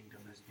millennial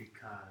kingdom is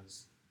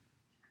because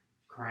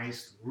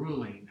Christ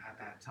ruling at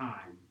that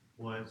time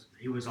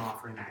he was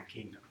offering that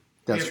kingdom.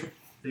 That's if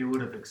they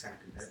would have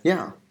accepted it,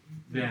 Yeah.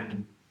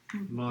 then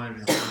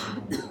millennial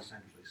kingdom was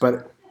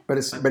essentially. But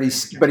But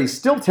he's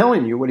still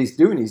telling you what he's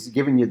doing. He's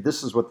giving you,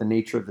 this is what the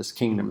nature of this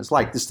kingdom is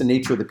like. This is the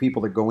nature of the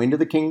people that go into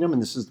the kingdom,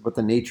 and this is what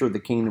the nature of the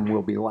kingdom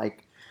will be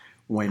like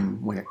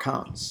when it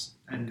comes.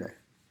 And Okay.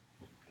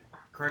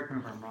 correct me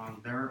if I'm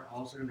wrong, they're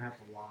also going to have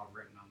the law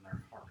written on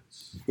their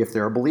hearts. If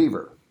they're a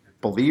believer,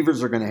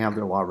 believers are going to have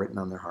their law written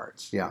on their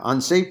hearts. Yeah,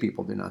 unsaved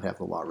people do not have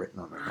the law written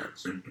on their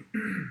hearts.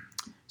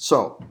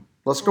 So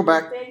let's go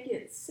back. If they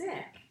get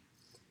sick,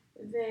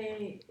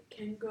 they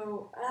can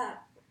go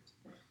up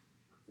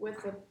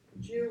with a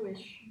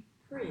Jewish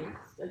priest,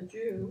 a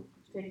Jew,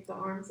 take the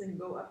arms and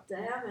go up to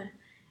heaven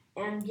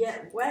and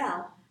get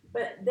well.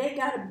 But they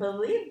got to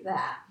believe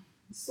that.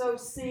 So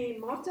see,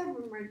 most of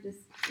them are just,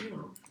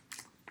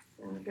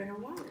 not going to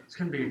want it. It's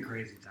going to be a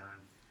crazy time.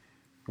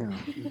 Yeah.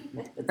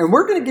 And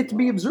we're going to get to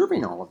be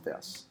observing all of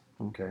this.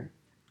 Okay.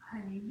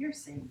 Honey, you're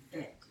saying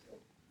it.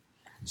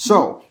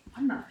 So,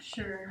 I'm not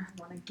sure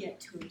I want to get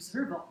to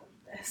observe all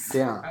of this.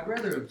 yeah. I'd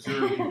rather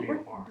observe than be a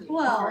part.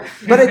 Well,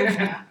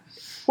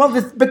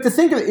 But to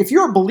think of it, if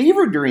you're a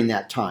believer during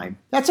that time,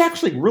 that's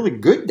actually really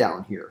good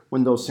down here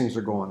when those things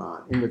are going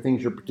on and the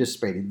things you're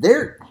participating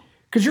there,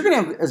 because you're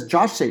going to have, as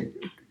Josh said,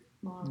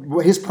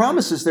 his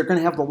promise is they're going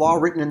to have the law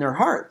written in their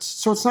hearts,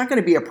 so it's not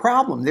going to be a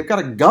problem. They've got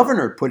a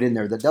governor put in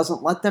there that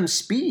doesn't let them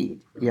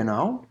speed.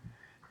 They'll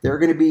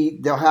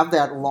have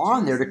that law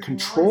in there to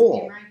control.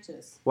 Will always be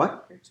righteous.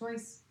 What? Your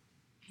choice,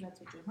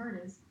 that's what your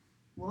heart is,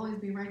 will always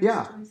be righteous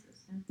Yeah. choices.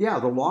 Yeah,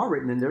 the law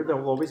written in there,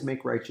 they'll always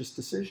make righteous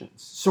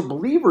decisions. So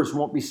believers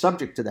won't be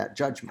subject to that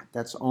judgment.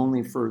 That's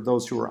only for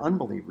those who are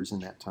unbelievers in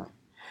that time.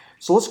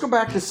 So let's go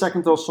back to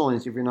 2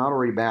 Thessalonians, if you're not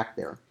already back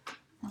there.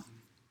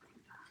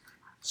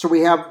 So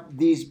we have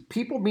these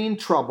people being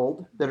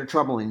troubled that are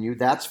troubling you.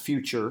 That's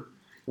future.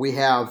 We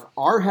have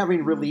our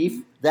having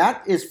relief.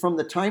 That is from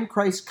the time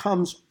Christ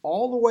comes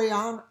all the way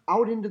on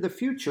out into the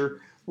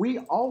future. We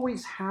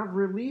always have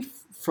relief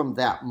from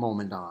that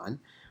moment on.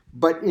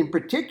 But in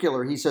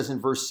particular, he says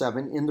in verse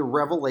 7, in the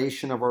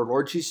revelation of our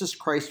Lord Jesus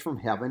Christ from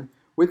heaven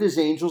with his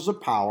angels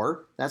of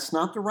power. That's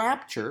not the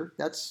rapture.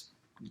 That's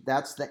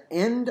the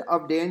end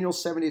of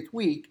Daniel's 70th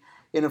week,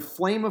 in a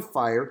flame of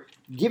fire,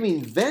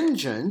 giving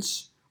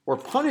vengeance or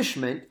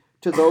punishment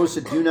to those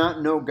that do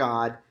not know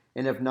God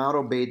and have not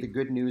obeyed the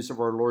good news of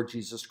our Lord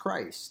Jesus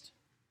Christ.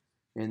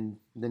 And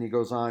then he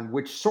goes on,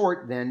 which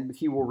sort then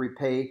he will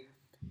repay.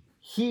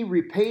 He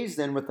repays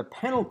then with the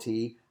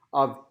penalty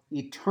of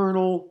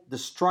eternal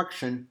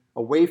destruction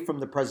away from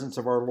the presence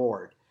of our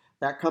Lord.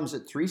 That comes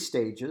at 3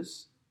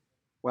 stages.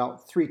 Well,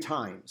 3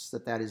 times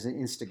that is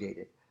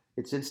instigated.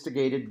 It's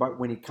instigated but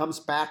when he comes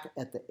back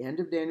at the end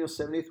of Daniel's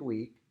 70th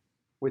week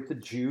with the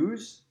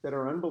Jews that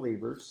are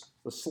unbelievers,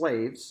 the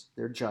slaves,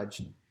 they're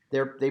judged.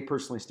 They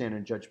personally stand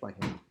and judged by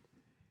him.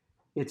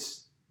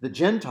 It's the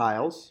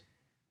Gentiles,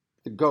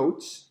 the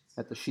goats,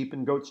 at the sheep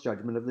and goats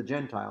judgment of the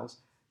Gentiles.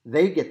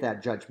 They get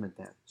that judgment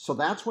then. So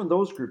that's when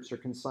those groups are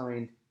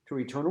consigned to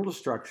eternal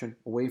destruction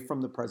away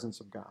from the presence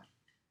of God.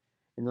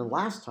 And the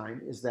last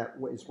time is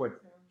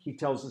what he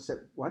tells us at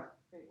what?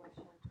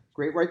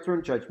 Great white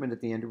throne judgment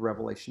at the end of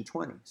Revelation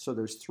 20. So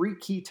there's 3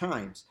 key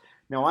times.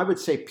 Now I would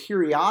say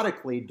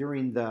periodically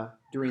during that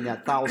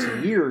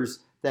 1,000 years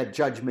that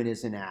judgment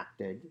is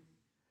enacted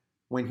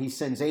when he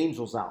sends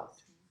angels out.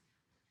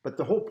 But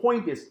the whole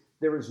point is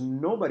there is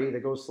nobody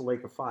that goes to the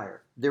lake of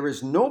fire. There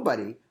is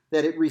nobody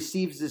that it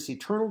receives this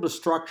eternal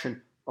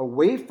destruction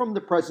away from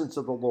the presence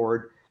of the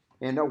Lord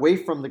and away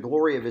from the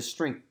glory of his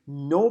strength.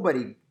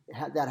 Nobody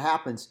that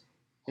happens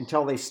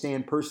until they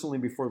stand personally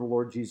before the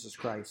Lord Jesus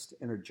Christ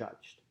and are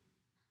judged.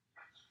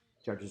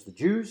 Judges the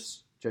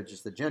Jews,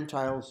 judges the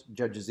Gentiles,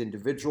 judges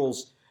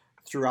individuals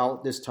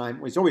throughout this time.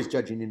 Well, he's always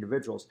judging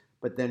individuals,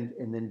 but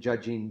then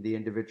judging the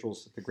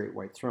individuals at the great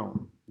white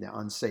throne, the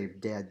unsaved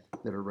dead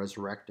that are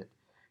resurrected.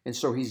 And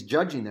so he's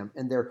judging them.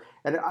 And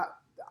I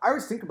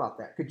always think about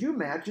that. Could you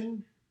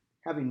imagine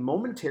having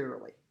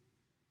momentarily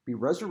be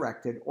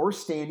resurrected or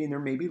standing there,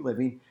 maybe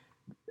living,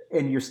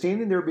 and you're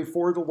standing there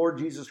before the Lord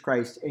Jesus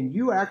Christ, and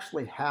you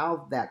actually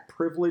have that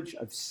privilege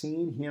of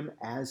seeing him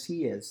as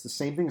he is. The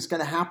same thing is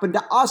going to happen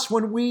to us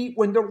when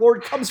the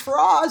Lord comes for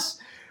us.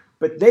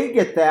 But they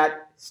get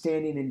that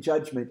standing in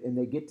judgment, and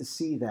they get to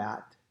see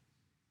that.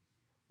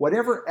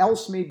 Whatever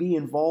else may be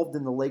involved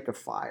in the lake of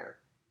fire,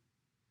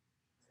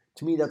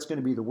 to me, that's going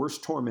to be the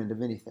worst torment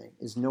of anything,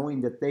 is knowing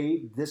that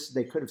they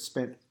could have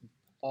spent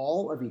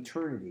all of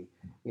eternity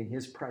in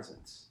his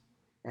presence,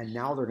 and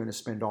now they're going to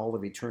spend all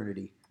of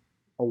eternity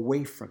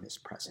away from his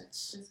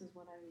presence. This is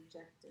what I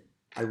rejected.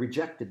 I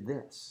rejected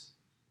this.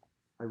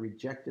 I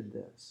rejected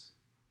this.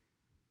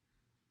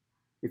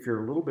 If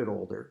you're a little bit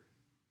older,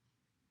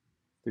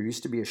 there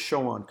used to be a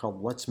show on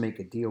called Let's Make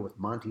a Deal with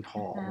Monty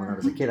Hall when I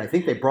was a kid. I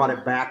think they brought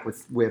it back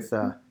with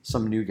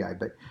some new guy,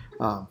 but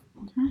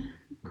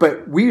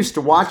we used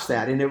to watch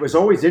that, and it was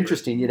always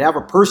interesting. You'd have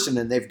a person,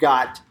 and they've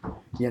got,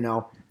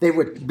 they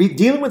would be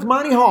dealing with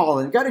Monty Hall,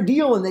 and got a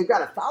deal, and they've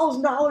got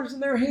 $1,000 in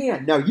their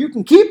hand. Now, you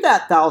can keep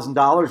that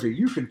 $1,000, or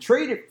you can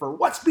trade it for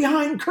what's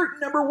behind curtain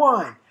number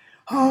 1.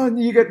 Oh,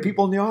 and you get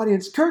people in the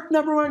audience, curtain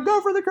number 1,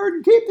 go for the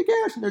curtain, keep the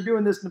cash. And they're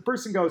doing this, and the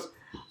person goes,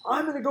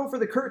 I'm going to go for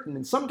the curtain.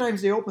 And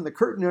sometimes they open the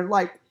curtain and they're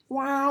like,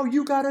 wow,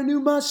 you got a new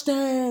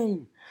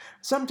Mustang.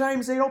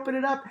 Sometimes they open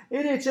it up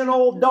and it's an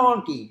old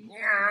donkey.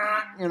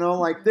 You know,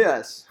 like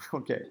this.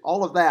 Okay,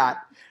 all of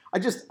that.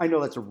 I know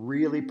that's a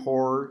really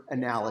poor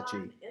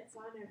analogy. It's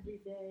on every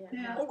day.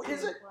 Yeah. Oh,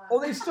 is it?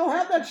 Oh, they still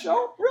have that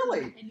show?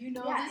 Really? And you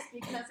know Yes.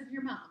 this because of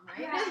your mom, right?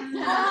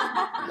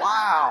 Yeah.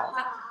 Wow.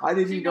 I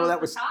didn't She even know knows that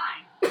the was...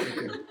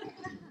 time.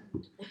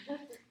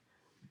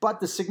 But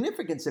the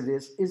significance of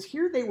this is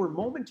here they were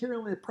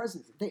momentarily in the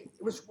presence. It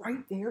was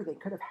right there. They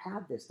could have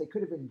had this. They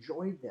could have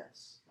enjoyed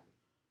this.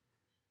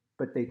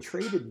 But they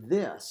traded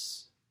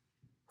this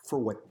for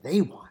what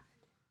they wanted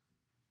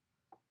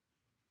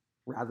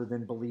rather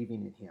than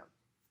believing in him.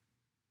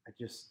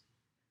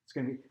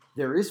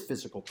 There is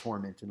physical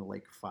torment in the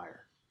lake of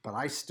fire. But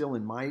I still,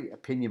 in my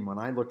opinion, when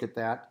I look at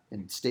that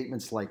and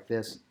statements like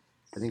this,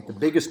 I think the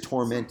biggest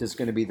torment is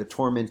going to be the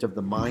torment of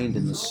the mind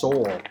and the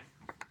soul.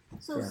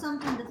 So Yeah.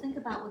 something to think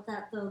about with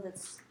that, though,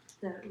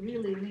 that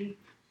really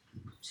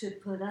should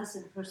put us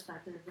in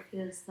perspective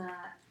is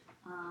that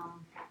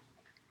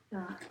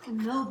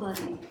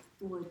nobody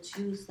would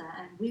choose that,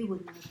 and we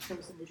wouldn't have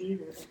chosen it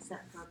either,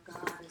 except for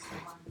God is the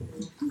one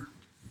who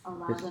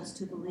allowed us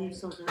to believe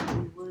so that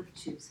we would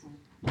choose Him.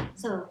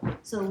 So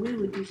we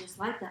would be just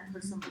like that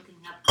person looking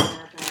up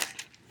there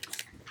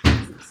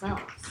that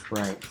themselves.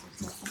 Right.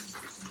 There's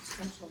nothing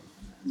Special.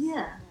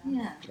 Yeah.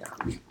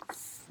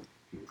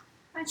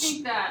 I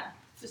think that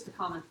just a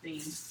common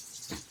theme.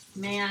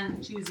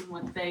 Man choosing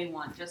what they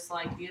want, just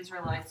like the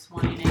Israelites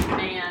wanting a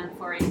man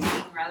for a king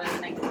rather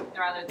than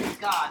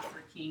God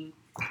for king.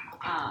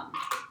 And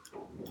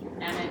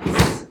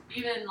it's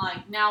even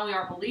like now we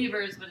are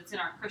believers, but it's in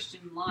our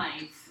Christian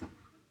life.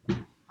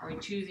 Are we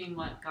choosing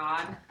what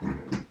God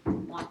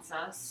wants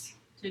us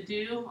to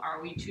do? Or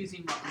are we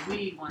choosing what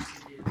we want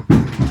to do?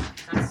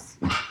 That's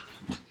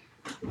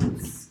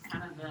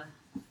kind of the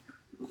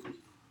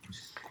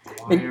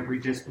Why every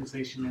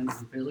dispensation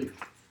ends in failure.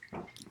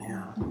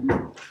 Yeah.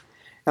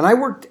 And I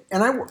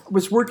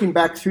was working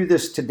back through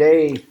this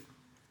today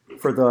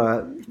for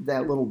the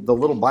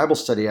little Bible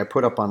study I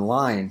put up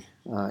online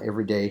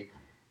every day.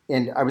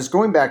 And I was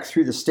going back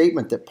through the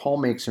statement that Paul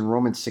makes in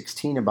Romans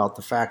 16 about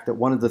the fact that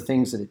one of the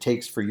things that it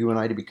takes for you and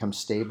I to become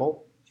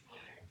stable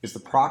is the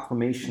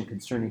proclamation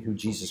concerning who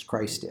Jesus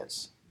Christ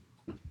is.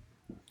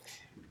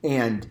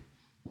 And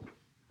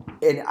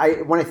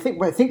when I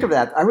think of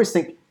that, I always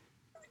think,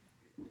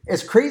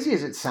 as crazy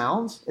as it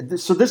sounds,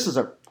 so this is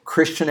a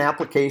Christian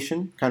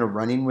application, kind of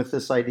running with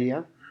this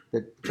idea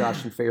that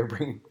Josh and Faye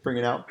are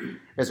bringing out,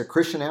 as a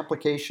Christian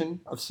application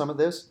of some of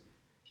this.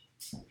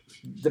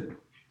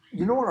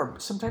 You know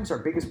what sometimes our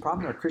biggest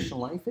problem in our Christian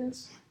life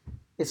is?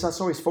 It's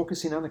us always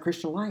focusing on the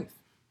Christian life.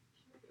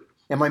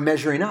 Am I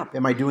measuring up?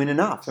 Am I doing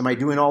enough? Am I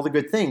doing all the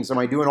good things? Am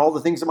I doing all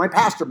the things that my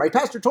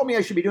pastor told me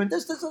I should be doing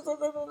this.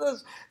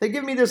 They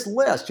give me this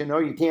list. You go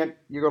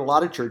to a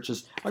lot of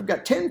churches. I've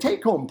got 10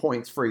 take-home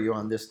points for you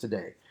on this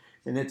today.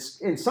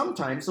 And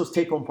sometimes those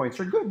take-home points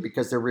are good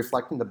because they're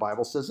reflecting the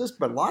Bible says this.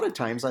 But a lot of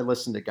times I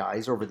listen to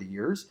guys over the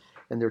years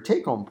and their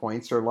take-home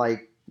points are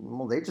like,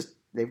 well,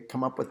 they've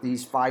come up with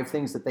these 5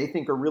 things that they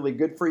think are really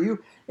good for you.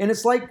 And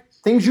it's like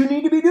things you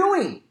need to be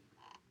doing.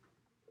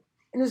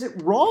 And is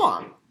it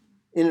wrong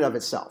in and of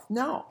itself?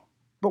 No.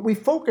 But we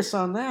focus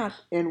on that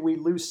and we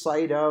lose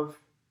sight of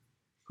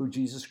who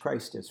Jesus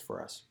Christ is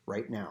for us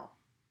right now.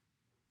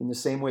 In the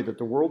same way that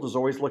the world is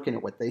always looking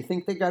at what they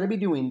think they got to be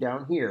doing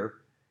down here,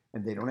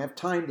 and they don't have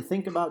time to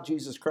think about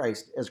Jesus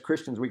Christ. As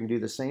Christians, we can do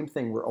the same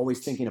thing. We're always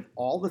thinking of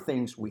all the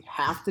things we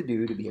have to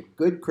do to be a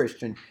good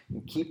Christian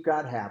and keep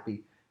God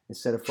happy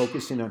instead of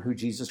focusing on who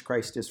Jesus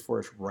Christ is for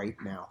us right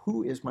now.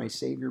 Who is my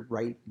Savior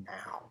right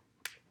now?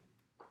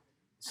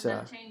 And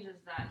that changes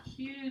that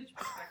huge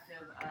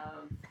perspective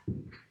of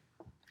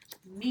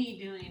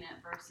me doing it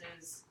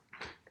versus,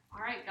 all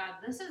right, God,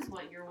 this is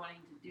what you're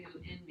wanting to do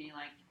in me.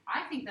 Like,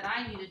 I think that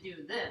I need to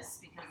do this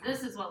because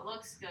this is what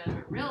looks good,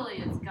 but really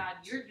it's God,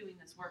 you're doing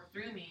this work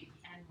through me,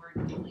 and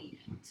we're doing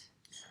it.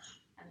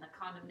 And the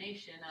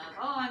condemnation of,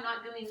 oh, I'm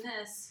not doing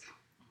this.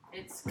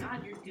 It's,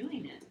 God, you're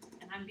doing it,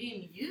 and I'm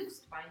being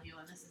used by you,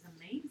 and this is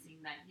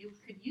amazing that you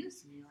could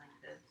use me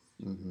like this.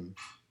 Mm-hmm.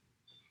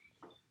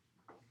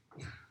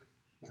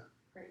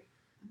 Great.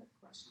 I have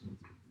a question.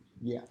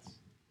 Yes.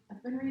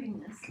 I've been reading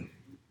this,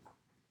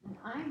 and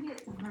I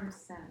get to verse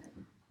 7,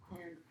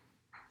 and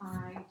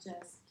I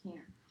just can't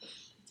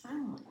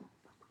timeline.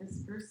 Because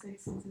verse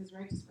 6 says,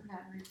 righteous for God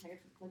and repay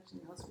for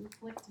affliction, those who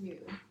afflict you.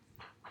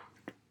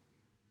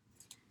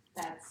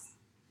 That's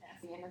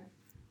at the end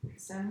of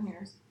 7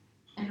 years.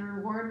 And a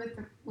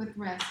reward with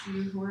rest to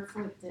you who are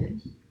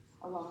afflicted,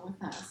 along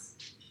with us.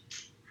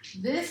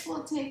 This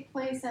will take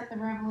place at the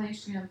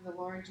revelation of the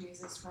Lord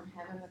Jesus from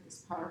heaven with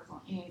his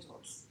powerful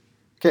angels.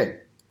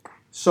 Okay.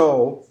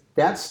 So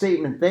that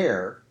statement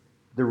there,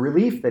 the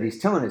relief that he's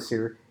telling us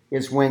here,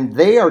 is when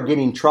they are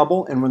getting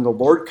trouble and when the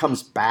Lord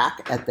comes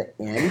back at the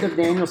end of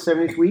Daniel's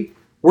 70th week,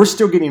 we're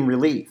still getting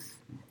relief.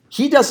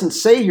 He doesn't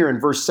say here in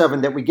verse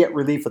 7 that we get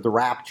relief at the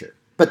rapture,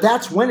 but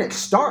that's when it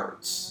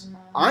starts.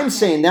 I'm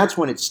saying that's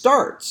when it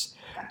starts.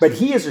 But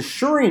he is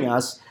assuring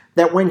us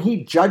that when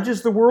he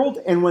judges the world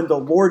and when the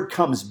Lord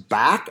comes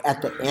back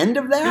at the end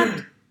of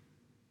that,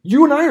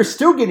 you and I are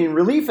still getting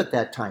relief at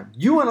that time.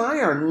 You and I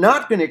are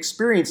not going to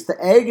experience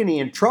the agony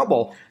and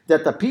trouble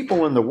that the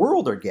people in the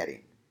world are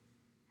getting.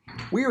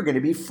 We are going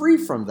to be free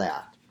from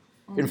that.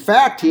 In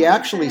fact, he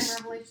actually...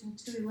 Revelation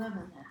 2:11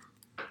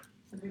 that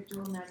the victor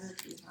will never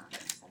be harmed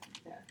in second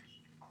death.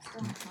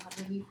 Still not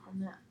relief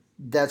from that.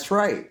 That's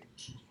right.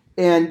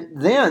 And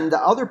then the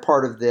other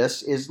part of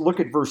this is, look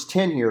at verse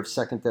 10 here of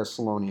 2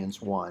 Thessalonians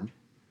 1.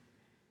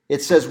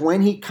 It says,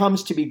 when he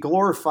comes to be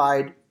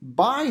glorified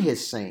by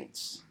his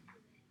saints,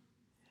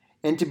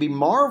 and to be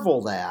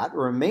marveled at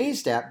or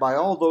amazed at by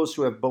all those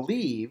who have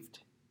believed,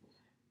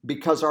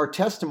 because our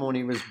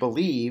testimony was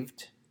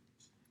believed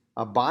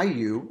by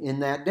you in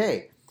that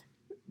day.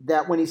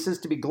 That when he says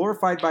to be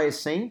glorified by his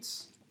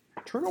saints,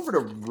 turn over to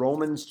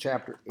Romans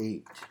chapter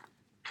 8.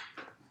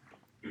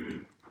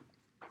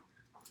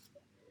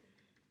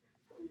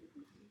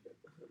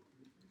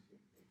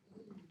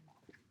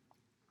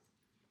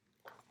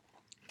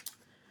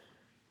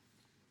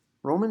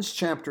 Romans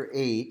chapter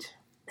 8.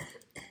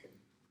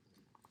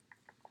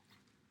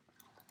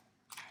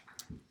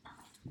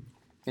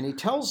 And he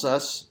tells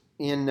us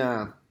in,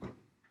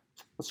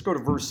 let's go to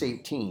verse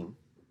 18.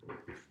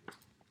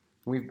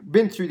 We've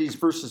been through these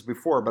verses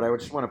before, but I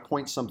just want to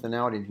point something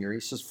out in here. He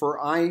says, for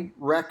I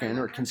reckon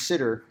or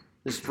consider,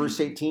 this is verse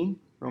 18,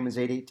 Romans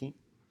 8:18.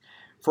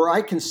 For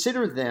I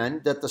consider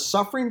then that the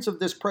sufferings of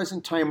this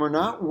present time are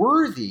not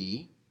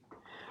worthy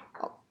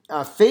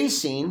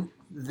facing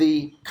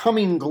the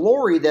coming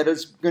glory that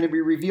is going to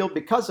be revealed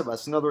because of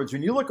us. In other words,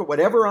 when you look at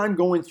whatever I'm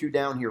going through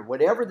down here,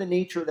 whatever the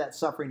nature of that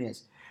suffering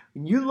is,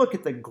 when you look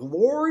at the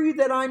glory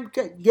that I'm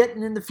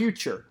getting in the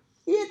future,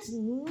 it's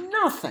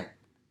nothing.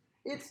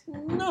 It's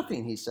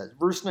nothing, he says.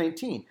 Verse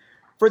 19.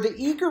 For the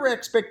eager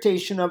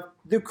expectation of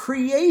the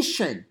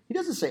creation. He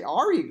doesn't say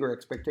our eager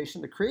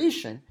expectation, the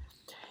creation.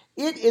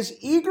 It is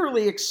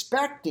eagerly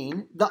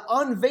expecting the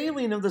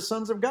unveiling of the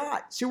sons of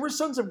God. See, we're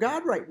sons of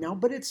God right now,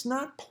 but it's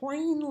not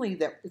plain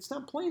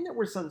that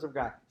we're sons of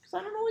God. Because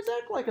I don't always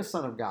act like a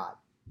son of God.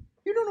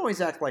 You don't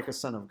always act like a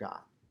son of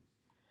God.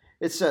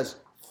 It says,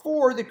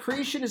 for the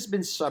creation has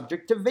been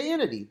subject to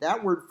vanity.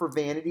 That word for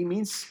vanity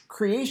means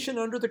creation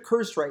under the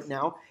curse right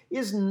now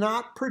is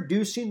not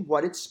producing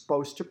what it's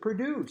supposed to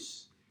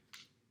produce.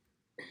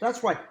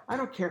 That's why I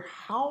don't care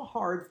how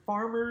hard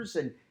farmers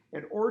and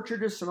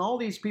orchardists and all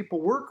these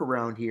people work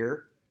around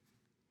here,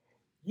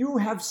 you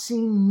have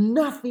seen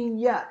nothing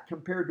yet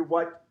compared to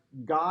what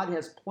God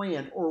has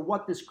planned or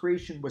what this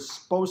creation was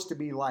supposed to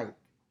be like.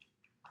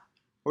 I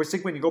always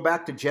think when you go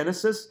back to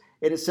Genesis,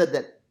 and it said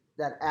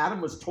that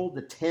Adam was told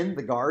to tend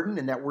the garden,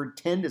 and that word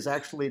tend is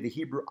actually the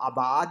Hebrew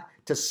abad,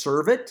 to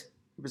serve it.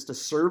 It was to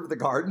serve the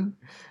garden.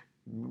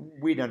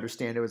 We'd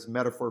understand it was a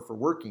metaphor for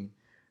working.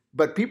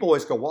 But people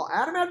always go, well,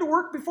 Adam had to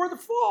work before the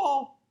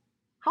fall.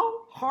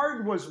 How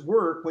hard was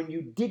work when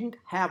you didn't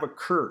have a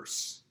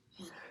curse?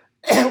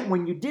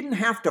 When you didn't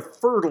have to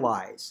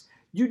fertilize?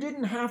 You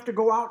didn't have to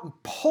go out and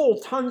pull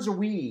tons of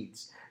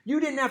weeds.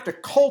 You didn't have to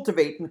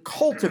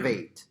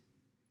cultivate.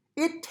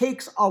 It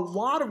takes a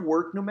lot of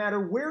work, no matter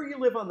where you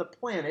live on the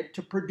planet,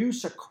 to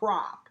produce a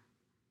crop.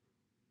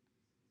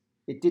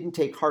 It didn't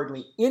take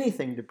hardly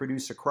anything to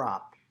produce a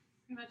crop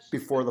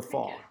before the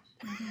fall.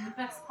 The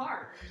best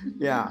part.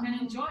 Yeah.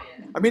 And enjoy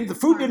it. I mean, the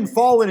food didn't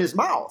fall in his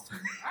mouth.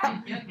 Right,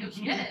 you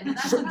get it.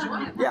 That's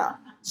enjoyable. Yeah.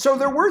 So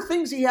there were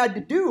things he had to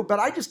do, but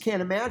I just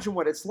can't imagine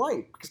what it's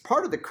like. Because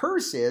part of the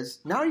curse is,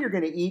 now you're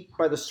going to eat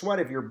by the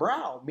sweat of your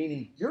brow,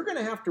 meaning you're going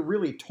to have to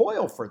really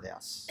toil for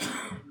this.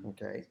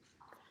 Okay?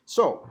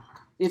 So,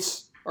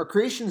 our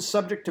creation is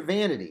subject to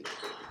vanity.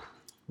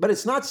 But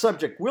it's not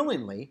subject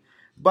willingly,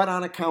 but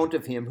on account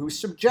of him who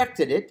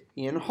subjected it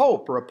in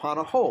hope, or upon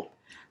a hope,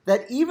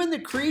 that even the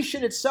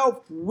creation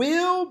itself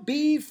will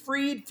be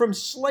freed from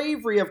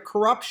slavery of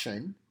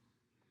corruption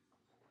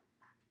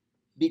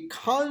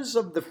because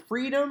of the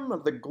freedom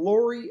of the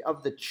glory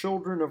of the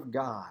children of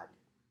God.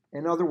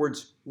 In other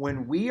words,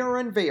 when we are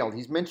unveiled,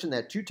 he's mentioned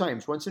that 2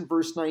 times, once in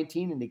verse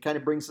 19, and he kind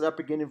of brings it up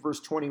again in verse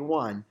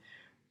 21,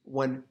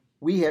 when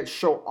we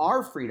show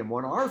our freedom,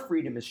 when our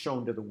freedom is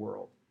shown to the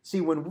world.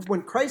 See,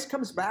 when Christ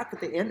comes back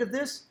at the end of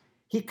this,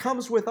 he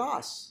comes with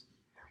us.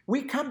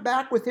 We come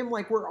back with him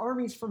like we're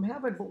armies from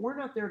heaven, but we're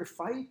not there to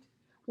fight.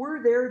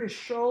 We're there to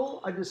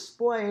show a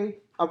display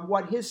of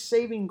what his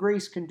saving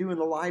grace can do in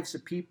the lives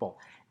of people.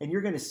 And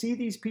you're going to see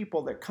these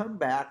people that come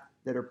back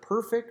that are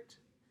perfect,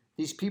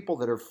 these people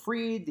that are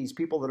freed, these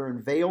people that are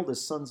unveiled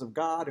as sons of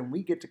God, and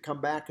we get to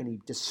come back and he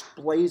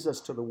displays us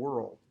to the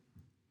world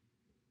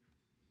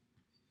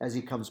as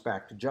he comes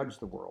back to judge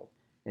the world.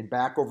 And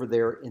back over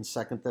there in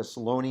 2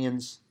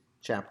 Thessalonians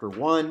chapter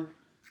 1,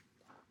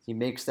 he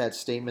makes that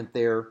statement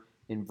there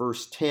in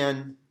verse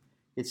 10.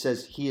 It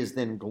says, he is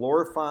then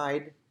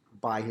glorified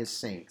by his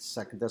saints.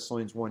 2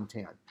 Thessalonians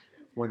 1:10.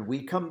 When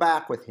we come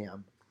back with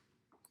him,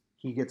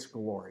 he gets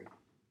glory.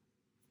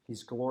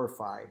 He's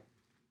glorified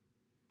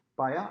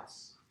by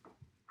us.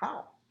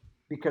 How?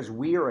 Because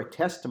we are a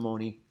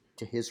testimony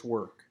to his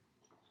work.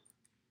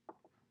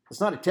 It's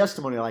not a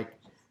testimony like,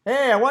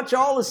 hey, I want you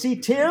all to see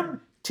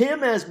Tim. Tim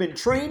has been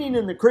training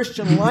in the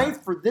Christian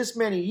life for this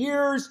many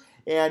years,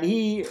 and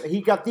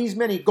he got these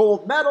many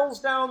gold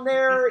medals down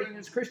there in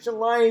his Christian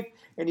life,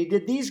 and he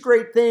did these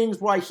great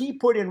things. Why, he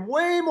put in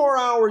way more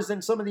hours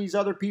than some of these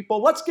other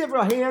people. Let's give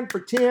a hand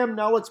for Tim.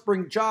 Now let's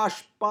bring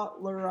Josh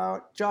Butler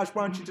out. Josh,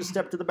 why don't you just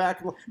step to the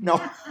back?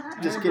 No,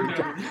 just kidding.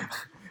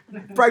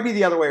 Probably be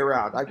the other way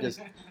around.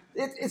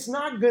 It's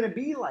not going to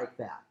be like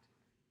that.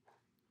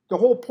 The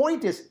whole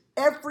point is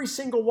every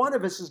single one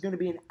of us is going to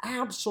be an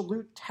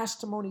absolute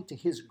testimony to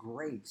his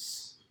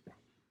grace.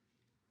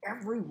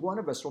 Every one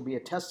of us will be a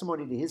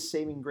testimony to his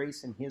saving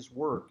grace and his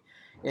work.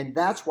 And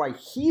that's why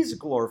he's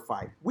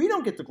glorified. We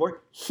don't get the glory.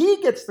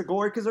 He gets the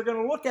glory because they're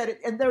going to look at it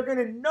and they're going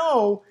to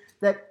know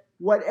that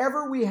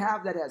whatever we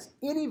have that has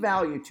any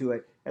value to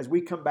it, as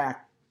we come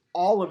back,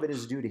 all of it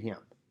is due to him.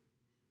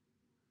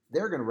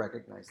 They're going to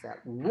recognize that.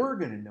 We're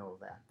going to know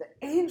that.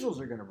 The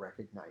angels are going to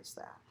recognize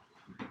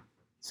that.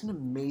 It's an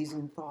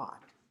amazing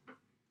thought.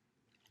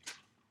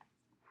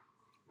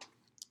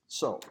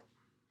 So,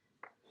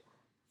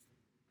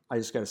 I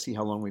just got to see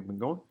how long we've been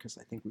going, because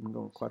I think we've been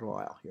going quite a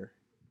while here.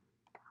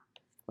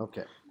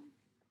 Okay.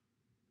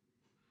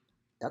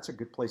 That's a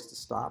good place to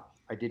stop.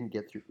 I didn't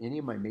get through any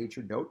of my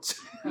major notes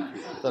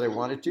that I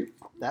wanted to.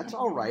 That's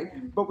all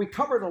right. But we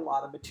covered a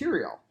lot of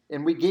material,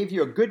 and we gave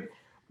you a good...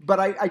 But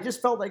I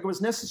just felt like it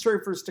was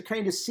necessary for us to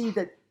kind of see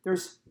that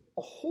there's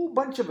a whole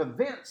bunch of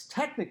events,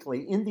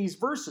 technically, in these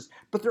verses,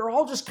 but they're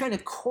all just kind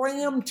of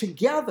crammed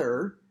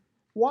together.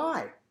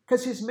 Why?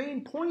 Because his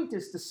main point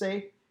is to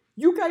say,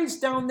 you guys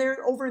down there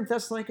over in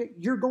Thessalonica,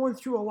 you're going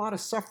through a lot of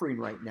suffering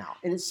right now.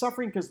 And it's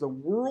suffering because the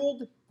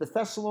world, the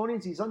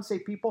Thessalonians, these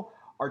unsaved people,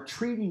 are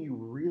treating you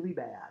really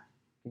bad.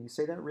 Can you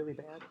say that, really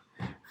bad?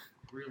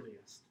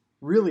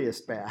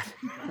 Realliest bad.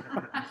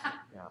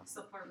 Yeah.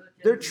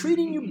 They're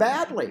treating you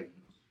badly.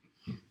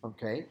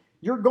 Okay?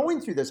 You're going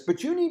through this,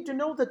 but you need to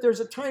know that there's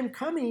a time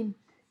coming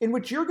in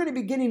which you're going to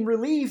be getting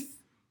relief,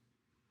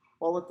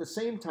 while at the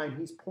same time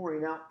he's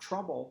pouring out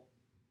trouble.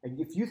 And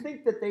if you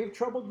think that they've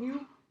troubled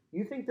you,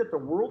 you think that the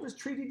world has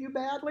treated you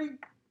badly,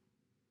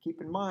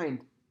 keep in mind,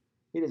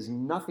 it is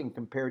nothing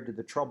compared to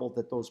the trouble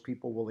that those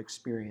people will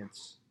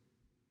experience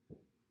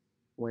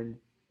when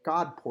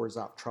God pours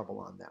out trouble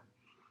on them.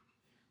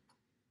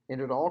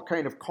 And it all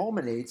kind of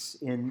culminates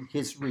in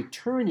his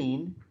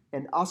returning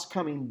and us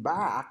coming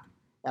back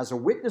as a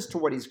witness to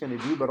what he's going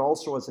to do, but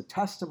also as a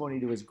testimony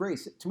to his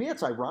grace. To me,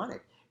 it's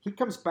ironic. He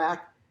comes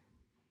back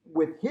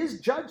with his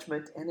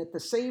judgment, and at the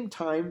same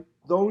time,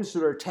 those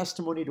that are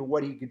testimony to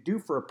what he could do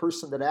for a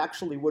person that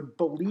actually would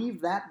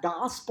believe that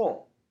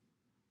gospel.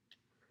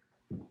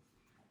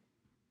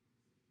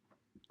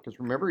 Because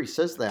remember, he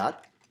says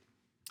that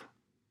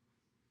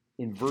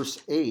in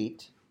verse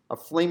 8, a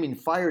flaming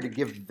fire to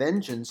give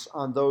vengeance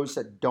on those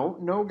that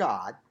don't know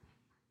God.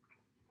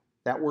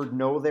 That word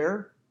know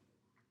there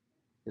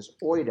is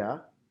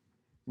oida,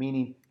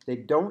 meaning they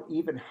don't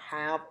even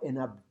have an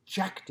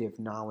objective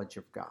knowledge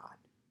of God,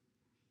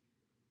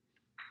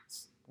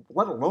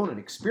 let alone an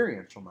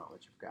experiential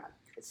knowledge of God.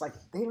 It's like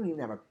they don't even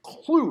have a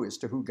clue as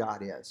to who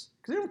God is,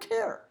 because they don't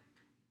care.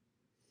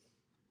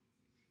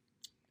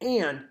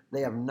 And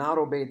they have not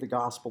obeyed the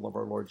gospel of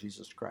our Lord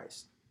Jesus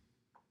Christ.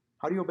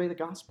 How do you obey the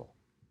gospel?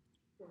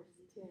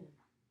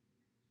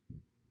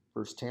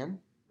 Verse 10.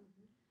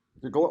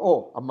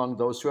 Among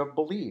those who have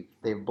believed.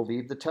 They have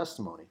believed the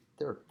testimony.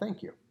 There,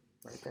 thank you.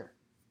 Right there.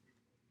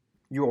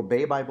 You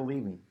obey by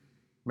believing.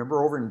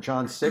 Remember over in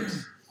John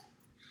 6,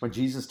 when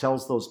Jesus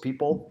tells those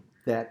people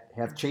that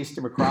have chased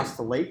him across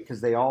the lake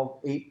because they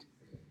all ate,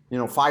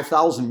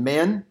 5,000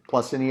 men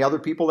plus any other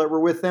people that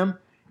were with them,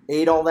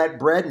 ate all that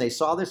bread, and they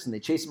saw this, and they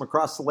chased him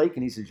across the lake,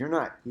 and he says, you're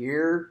not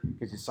here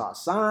because you saw a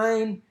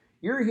sign.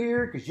 You're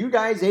here because you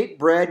guys ate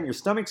bread, and your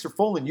stomachs are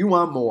full, and you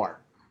want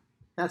more.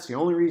 That's the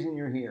only reason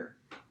you're here.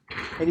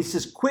 And he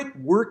says, quit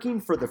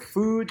working for the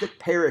food that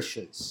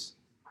perishes.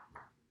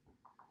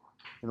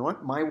 You know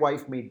what? My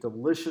wife made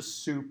delicious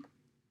soup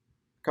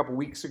a couple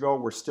weeks ago.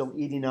 We're still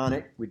eating on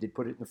it. We did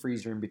put it in the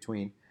freezer in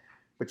between.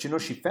 But she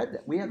fed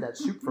that. We had that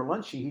soup for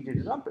lunch. She heated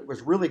it up. It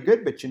was really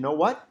good. But you know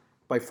what?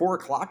 By 4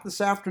 o'clock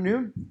this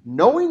afternoon,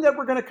 knowing that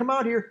we're going to come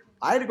out here,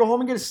 I had to go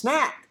home and get a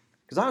snack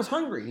because I was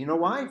hungry. You know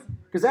why?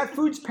 Because that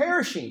food's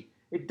perishing.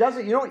 You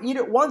don't eat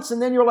it once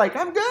and then you're like,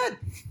 I'm good.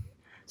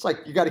 It's like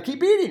you got to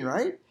keep eating,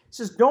 right? It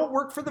says, don't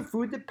work for the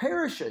food that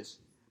perishes,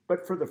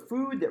 but for the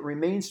food that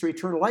remains to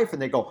eternal life. And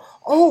they go,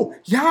 oh,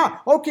 yeah,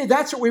 okay,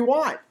 that's what we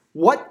want.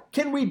 What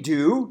can we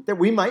do that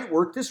we might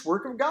work this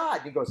work of God?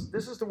 And he goes,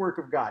 this is the work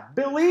of God.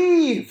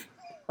 Believe.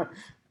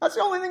 That's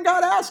the only thing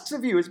God asks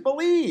of you is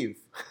believe.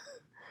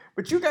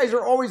 But you guys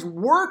are always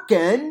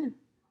working,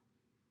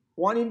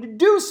 wanting to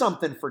do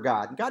something for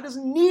God. And God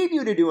doesn't need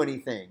you to do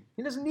anything.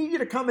 He doesn't need you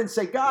to come and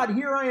say, God,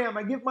 here I am.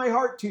 I give my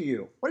heart to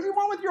you. What does he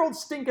want with your old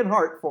stinking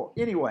heart for?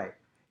 Anyway,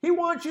 he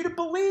wants you to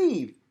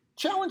believe.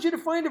 Challenge you to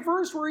find a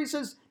verse where he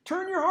says,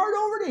 turn your heart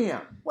over to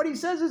him. What he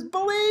says is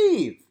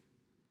believe.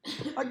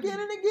 Again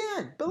and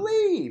again.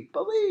 Believe,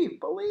 believe,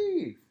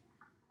 believe.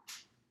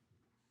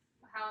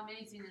 How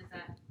amazing is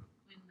that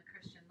when the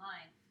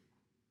life,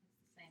 it's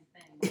the same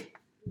thing.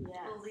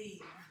 Yes.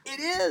 Believe. It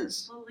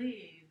is.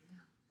 Believe.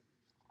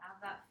 Have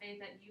that faith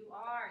that you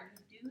are.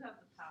 You do have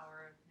the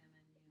power of Him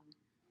in you.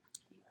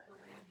 Keep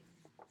believing.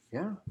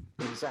 Yeah,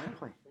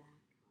 exactly.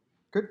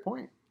 Good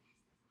point.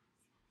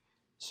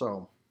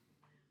 So,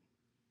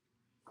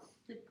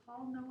 Did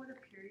Paul know what a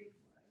period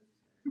was?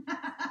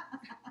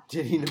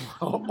 did he know?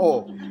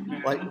 Oh,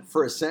 like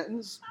for a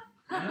sentence?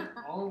 Yeah,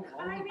 all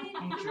I the mean,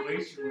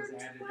 punctuation was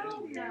grades added were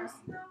 12, in. there's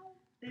no,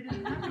 they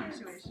didn't have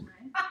punctuation,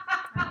 right?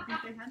 I don't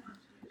think they had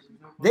punctuation.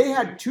 They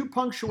had 2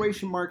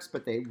 punctuation marks,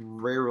 but they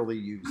rarely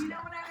used You know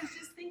them. what I was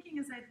just thinking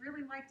is I'd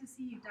really like to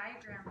see you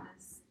diagram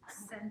this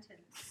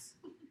sentence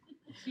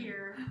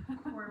here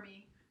for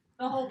me.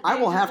 The whole I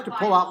will page of have the to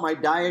pull out Bible. my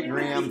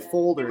diagram It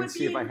folder would and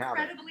see if be I have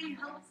it. incredibly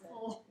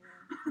helpful.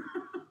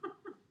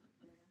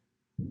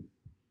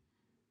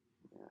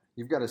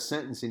 You've got a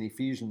sentence in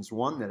Ephesians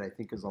 1 that I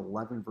think is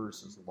 11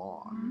 verses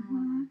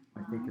long.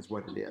 I think is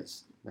what it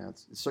is.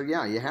 So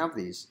yeah, you have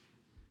these.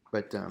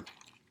 But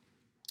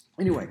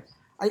anyway,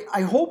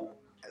 I hope,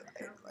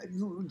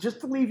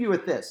 just to leave you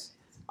with this,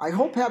 I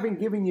hope having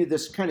given you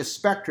this kind of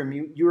spectrum,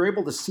 you're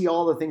able to see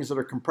all the things that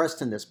are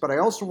compressed in this. But I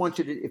also want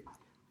you to,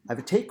 I have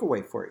a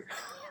takeaway for you.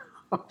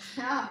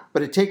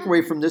 But a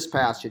takeaway from this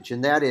passage,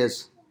 and that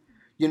is,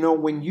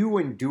 when you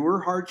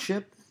endure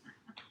hardship,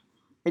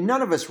 and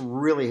none of us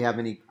really have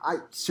any,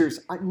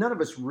 none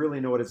of us really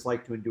know what it's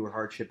like to endure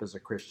hardship as a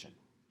Christian.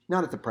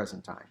 Not at the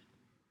present time.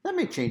 That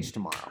may change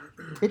tomorrow.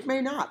 It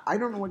may not. I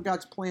don't know what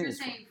God's plan You're is.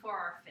 saying for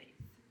our faith.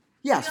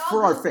 Yes, We all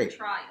for our go through faith.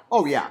 Trials,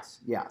 Oh,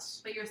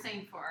 yes. But you're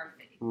saying for our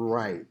faith.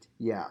 Right,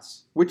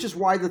 yes. Which is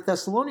why the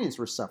Thessalonians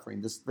were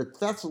suffering. The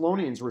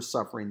Thessalonians were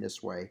suffering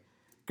this way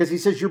because he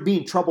says you're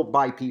being troubled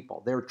by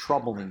people. They're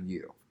troubling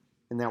you.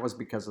 And that was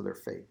because of their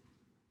faith.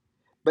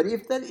 But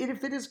if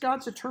it is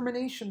God's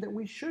determination that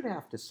we should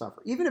have to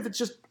suffer, even if it's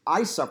just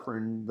I suffer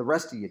and the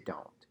rest of you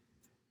don't,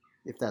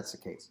 if that's the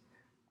case,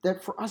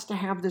 that for us to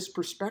have this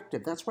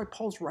perspective, that's why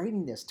Paul's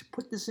writing this, to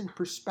put this in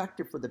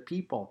perspective for the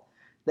people,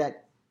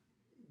 that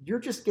you're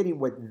just getting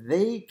what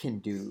they can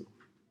do,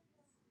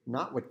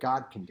 not what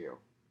God can do.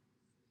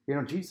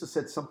 Jesus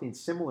said something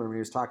similar when he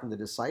was talking to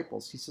the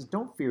disciples. He says,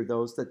 don't fear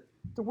those that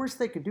the worst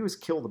they can do is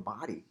kill the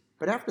body.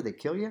 But after they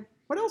kill you,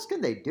 what else can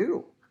they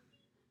do?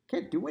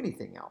 Can't do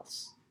anything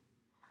else.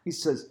 He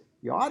says,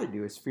 you ought to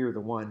do is fear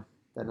the one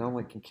that not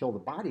only can kill the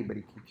body, but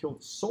he can kill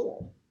the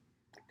soul.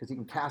 Because he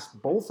can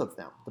cast both of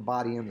them, the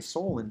body and the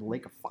soul, into the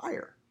lake of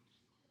fire.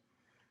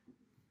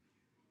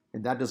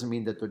 And that doesn't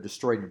mean that they're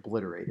destroyed and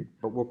obliterated,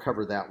 but we'll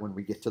cover that when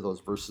we get to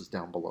those verses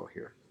down below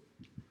here.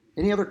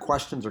 Any other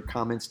questions or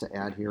comments to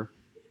add here?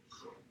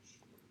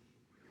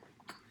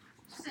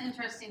 Just an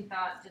interesting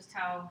thought, just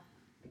how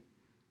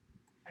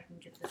I can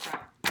get this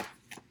out.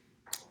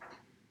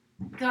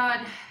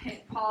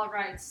 Paul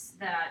writes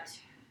that,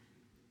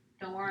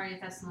 don't worry,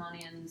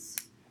 Thessalonians,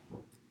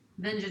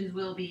 vengeance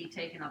will be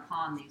taken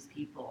upon these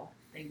people.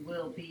 They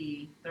will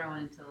be thrown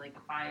into the lake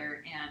of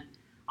fire. And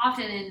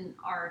often in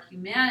our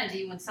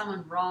humanity, when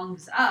someone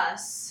wrongs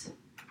us,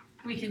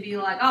 we can be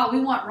like, oh, we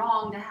want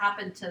wrong to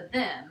happen to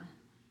them.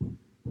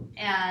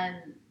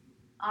 And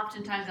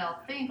oftentimes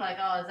I'll think like,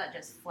 oh, is that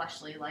just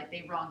fleshly? Like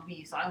they wronged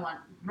me, so I want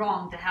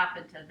wrong to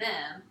happen to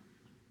them.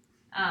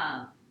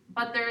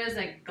 But there is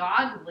a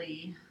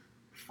godly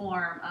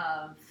form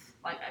of,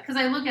 like, because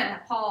I look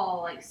at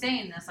Paul like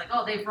saying this, like,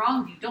 oh, they've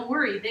wronged you. Don't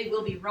worry, they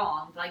will be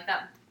wronged. Like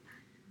that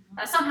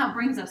somehow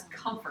brings us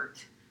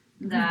comfort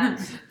that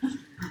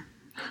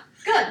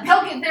good,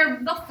 they'll get there,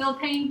 they'll feel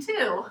pain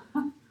too.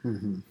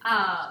 Mm-hmm.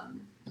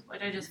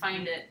 Which I just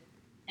find it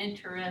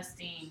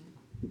interesting.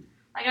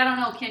 Like, I don't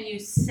know, can you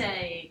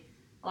say,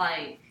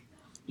 like,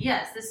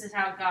 yes, this is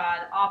how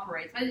God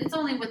operates, but it's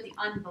only with the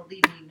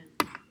unbelieving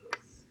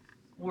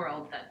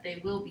world that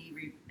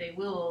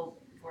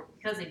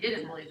because they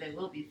didn't believe, they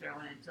will be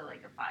thrown into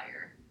like a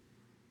fire.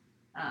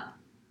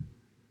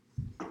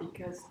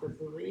 Because the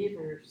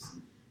believers,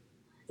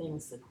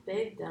 things that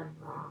they've done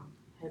wrong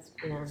has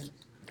been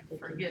taken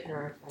Forgiven.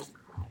 care of by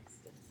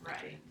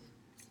Christ.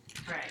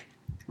 Right.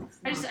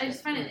 I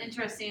just find it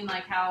interesting,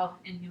 like how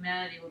in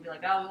humanity we'll be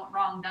like, oh, we want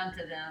wrong done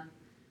to them.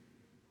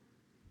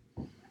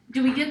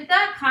 Do we get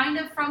that kind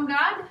of from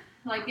God?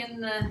 Like did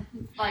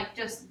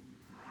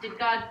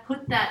God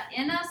put that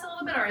in us a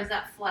little bit, or is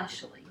that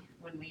fleshly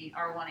when we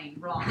are wanting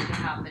wrong to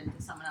happen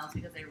to someone else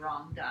because they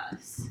wronged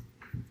us?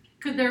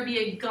 Could there be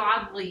a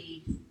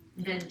godly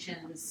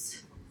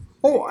vengeance?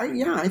 Oh,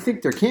 I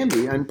think there can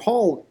be. And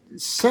Paul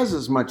says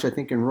as much, I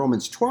think, in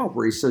Romans 12,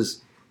 where he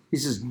says,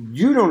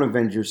 you don't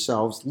avenge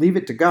yourselves, leave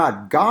it to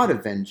God. God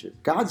avenges.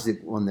 God's the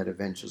one that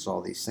avenges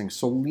all these things.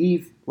 So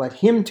let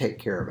him take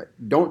care of it.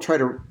 Don't try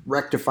to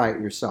rectify it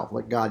yourself.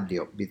 Let God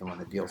be the one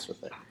that deals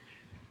with it.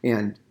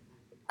 And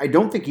I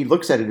don't think he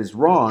looks at it as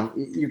wrong.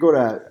 You go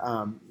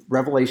to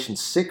Revelation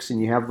 6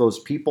 and you have those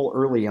people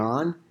early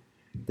on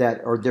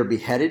they're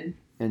beheaded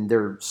and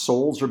their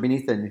souls are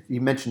beneath them. And he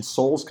mentioned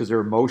souls because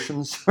their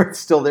emotions are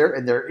still there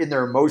and they're in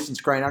their emotions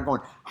crying out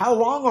going, how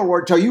long, O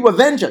Lord, till you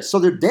avenge us? So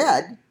they're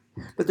dead.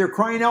 But they're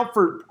crying out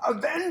for,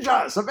 avenge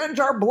us, avenge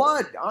our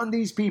blood on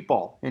these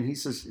people. And he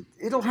says,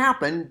 it'll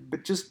happen,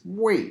 but just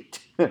wait.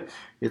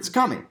 It's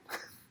coming.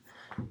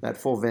 That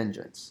full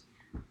vengeance.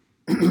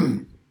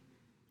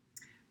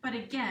 But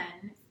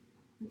again,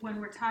 when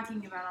we're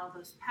talking about all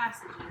those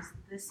passages,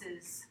 this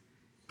is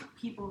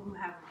people who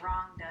have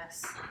wronged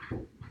us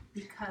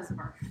because of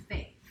our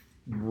faith.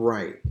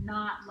 Right.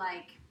 Not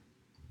like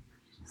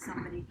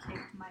somebody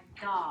kicked my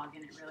dog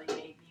and it really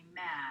made me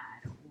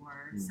mad,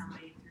 or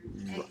somebody threw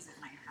eggs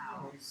at my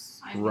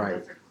house. I think Right.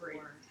 those are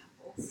great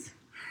examples.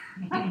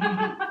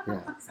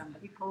 Yeah.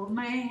 Somebody pulled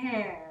my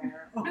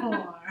hair,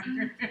 or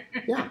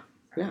Yeah.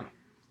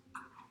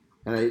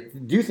 And I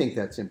do think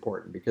that's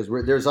important because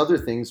there's other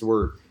things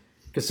where,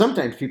 because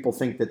sometimes people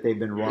think that they've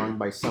been wronged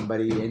by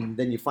somebody, and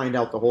then you find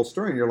out the whole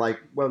story, and you're like,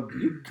 well,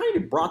 you kind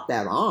of brought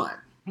that on.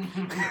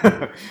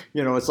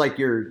 It's like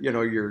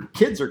your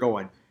kids are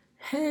going,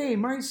 hey,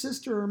 my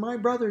sister or my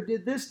brother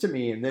did this to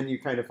me, and then you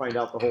kind of find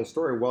out the whole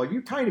story. Well,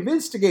 you kind of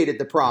instigated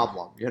the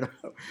problem,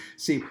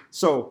 See,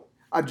 so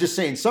I'm just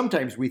saying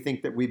sometimes we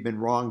think that we've been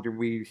wronged and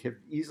we have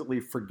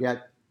easily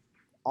forget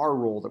our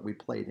role that we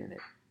played in it.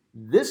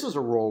 This is a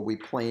role we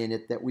play in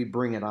it that we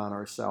bring it on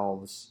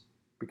ourselves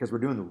because we're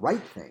doing the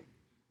right thing,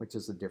 which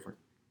is a different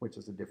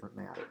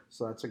matter.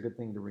 So that's a good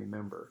thing to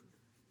remember.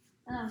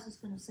 And I was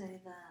just going to say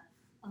that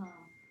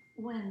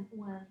when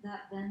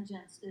that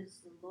vengeance is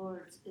the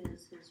Lord's,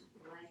 is His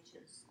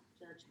righteous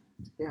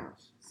judgment.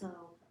 Yes.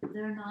 So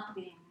they're not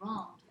being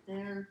wronged;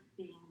 they're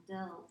being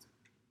dealt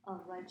a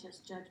righteous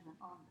judgment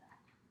on them.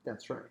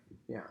 That's right.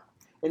 Yeah.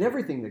 And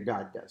everything that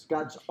God does,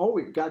 God's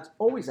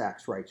always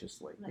acts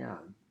righteously. Right. Yeah.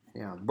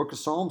 Yeah. The book of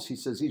Psalms, he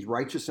says he's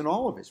righteous in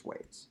all of his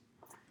ways.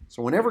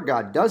 So whenever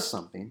God does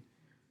something,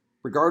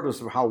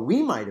 regardless of how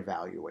we might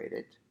evaluate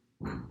it,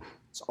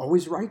 it's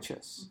always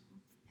righteous.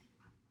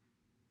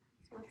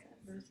 So what's that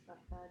verse about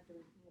God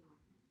doing evil?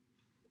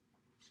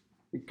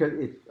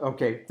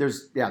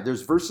 Because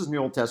there's verses in the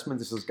Old Testament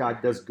that says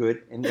God does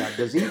good and God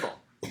does evil.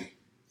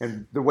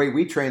 And the way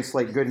we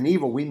translate good and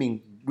evil, we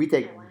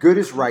take good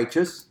as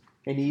righteous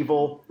and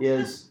evil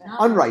is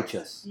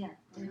unrighteous. Yeah.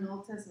 In the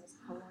Old Testament, it's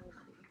calamity.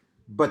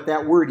 But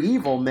that word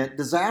evil meant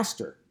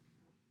disaster.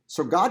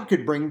 So God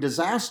could bring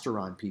disaster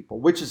on people,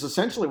 which is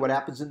essentially what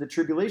happens in the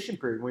tribulation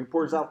period. When he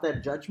pours out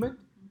that judgment,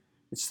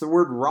 it's the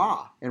word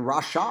Ra and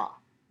Rasha,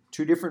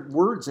 two different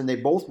words, and they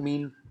both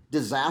mean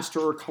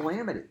disaster or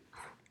calamity.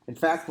 In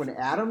fact, when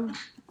Adam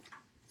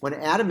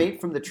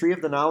ate from the tree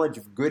of the knowledge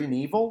of good and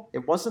evil,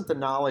 it wasn't the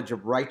knowledge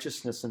of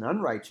righteousness and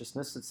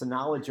unrighteousness. It's the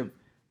knowledge of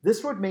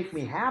this would make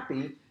me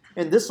happy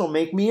and this will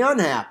make me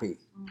unhappy.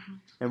 Mm-hmm.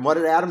 And what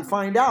did Adam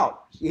find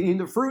out? Eating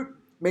the fruit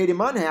made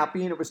him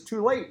unhappy, and it was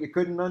too late. You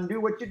couldn't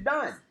undo what you'd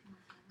done.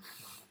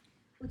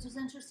 Which is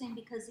interesting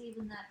because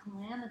even that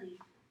calamity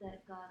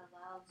that God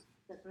allows,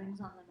 that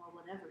brings on them or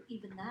whatever,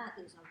 even that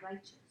is a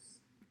righteous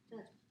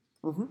judgment.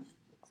 Mm-hmm.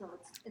 So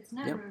it's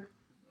never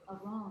a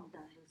wrong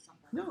done with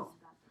somebody. No.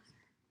 God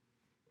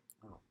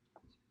does.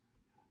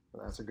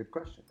 Well, that's a good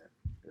question.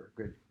 They're a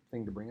good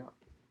thing to bring up.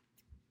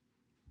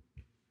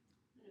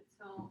 It's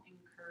so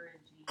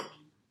encouraging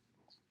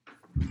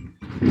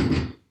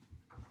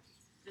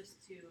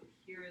just to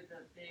hear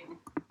the big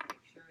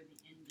picture,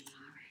 the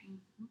ending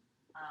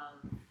of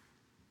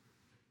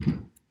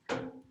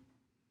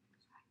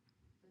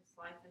this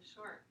life is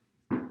short.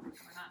 We're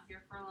not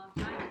here for a long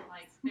time.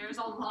 Like, there's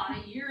a lot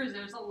of years,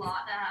 there's a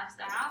lot that has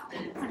to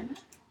happen.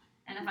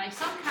 And if I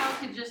somehow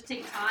could just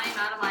take time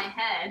out of my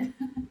head,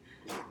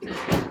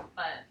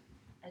 but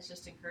it's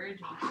just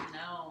encouraging to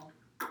know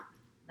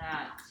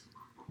that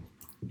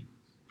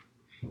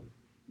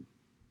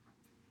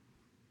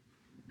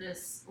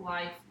this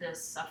life,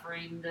 this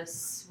suffering,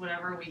 this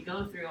whatever we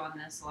go through on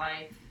this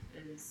life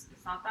it's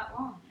not that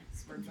long.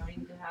 We're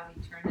going to have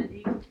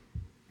eternity,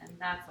 and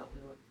that's what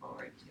we look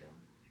forward to.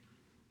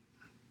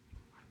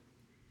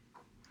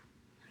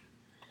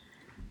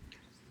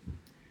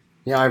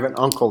 Yeah, I have an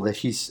uncle that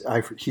he's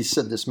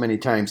said this many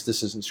times.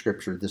 This isn't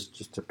scripture. This is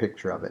just a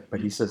picture of it. But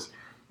he says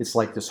it's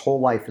like this whole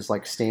life is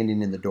like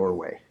standing in the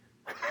doorway.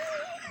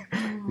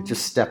 It's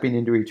just stepping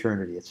into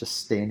eternity. It's just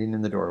standing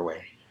in the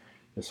doorway.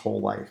 This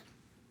whole life.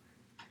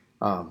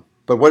 But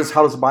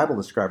how does the Bible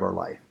describe our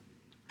life?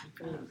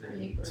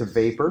 It's a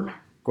vapor.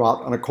 Go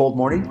out on a cold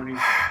morning.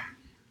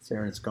 It's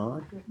there and it's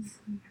gone.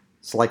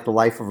 It's like the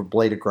life of a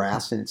blade of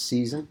grass in its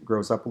season. It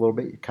grows up a little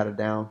bit. You cut it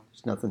down.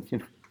 There's nothing.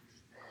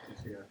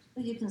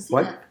 Well, you can see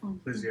What? that when you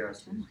think of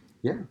eternity.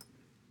 Yeah.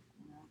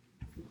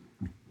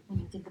 When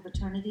you think of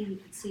eternity, you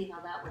can see how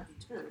that would be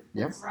true.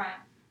 Yep. Right.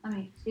 I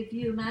mean, if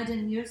you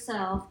imagine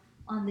yourself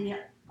on the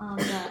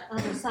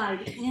other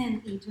side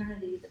in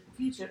eternity, the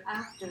future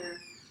after,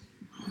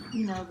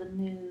 the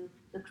new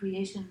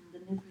creation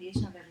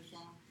of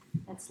everything,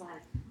 it's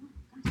like,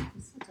 oh gosh,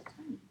 this is such a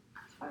tiny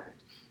part,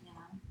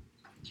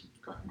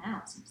 But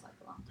now it seems like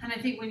a long time. And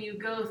I think when you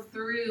go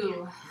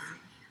through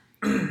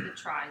the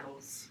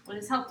trials, what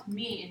has helped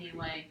me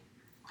anyway,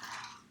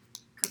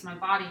 because my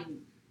body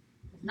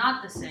is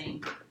not the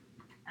same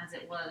as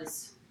it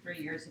was 3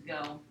 years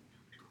ago,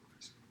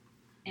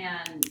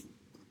 and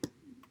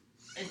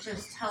it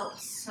just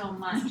helps so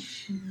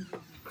much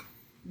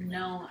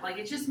know, like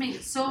it just makes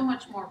it so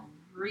much more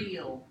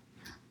real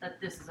that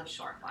this is a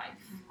short life.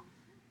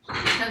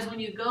 Because when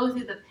you go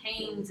through the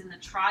pains and the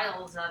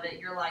trials of it,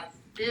 you're like,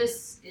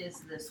 this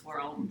is this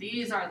world.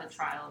 These are the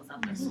trials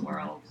of this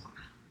world.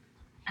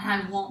 And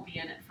I won't be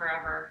in it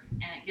forever.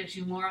 And it gives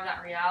you more of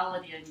that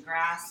reality and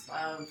grasp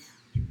of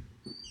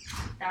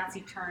that's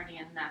eternity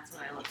and that's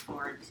what I look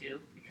forward to.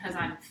 Because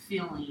I'm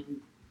feeling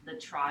the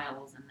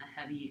trials and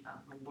the heavy of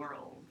the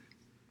world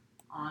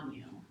on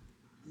you.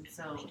 And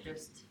so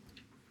just,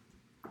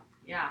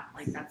 yeah,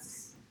 like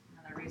that's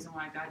another reason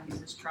why God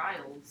uses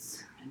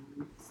trials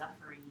and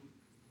suffering.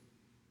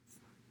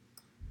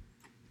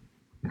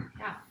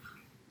 Yeah.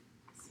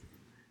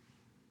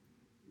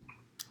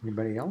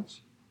 Anybody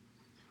else?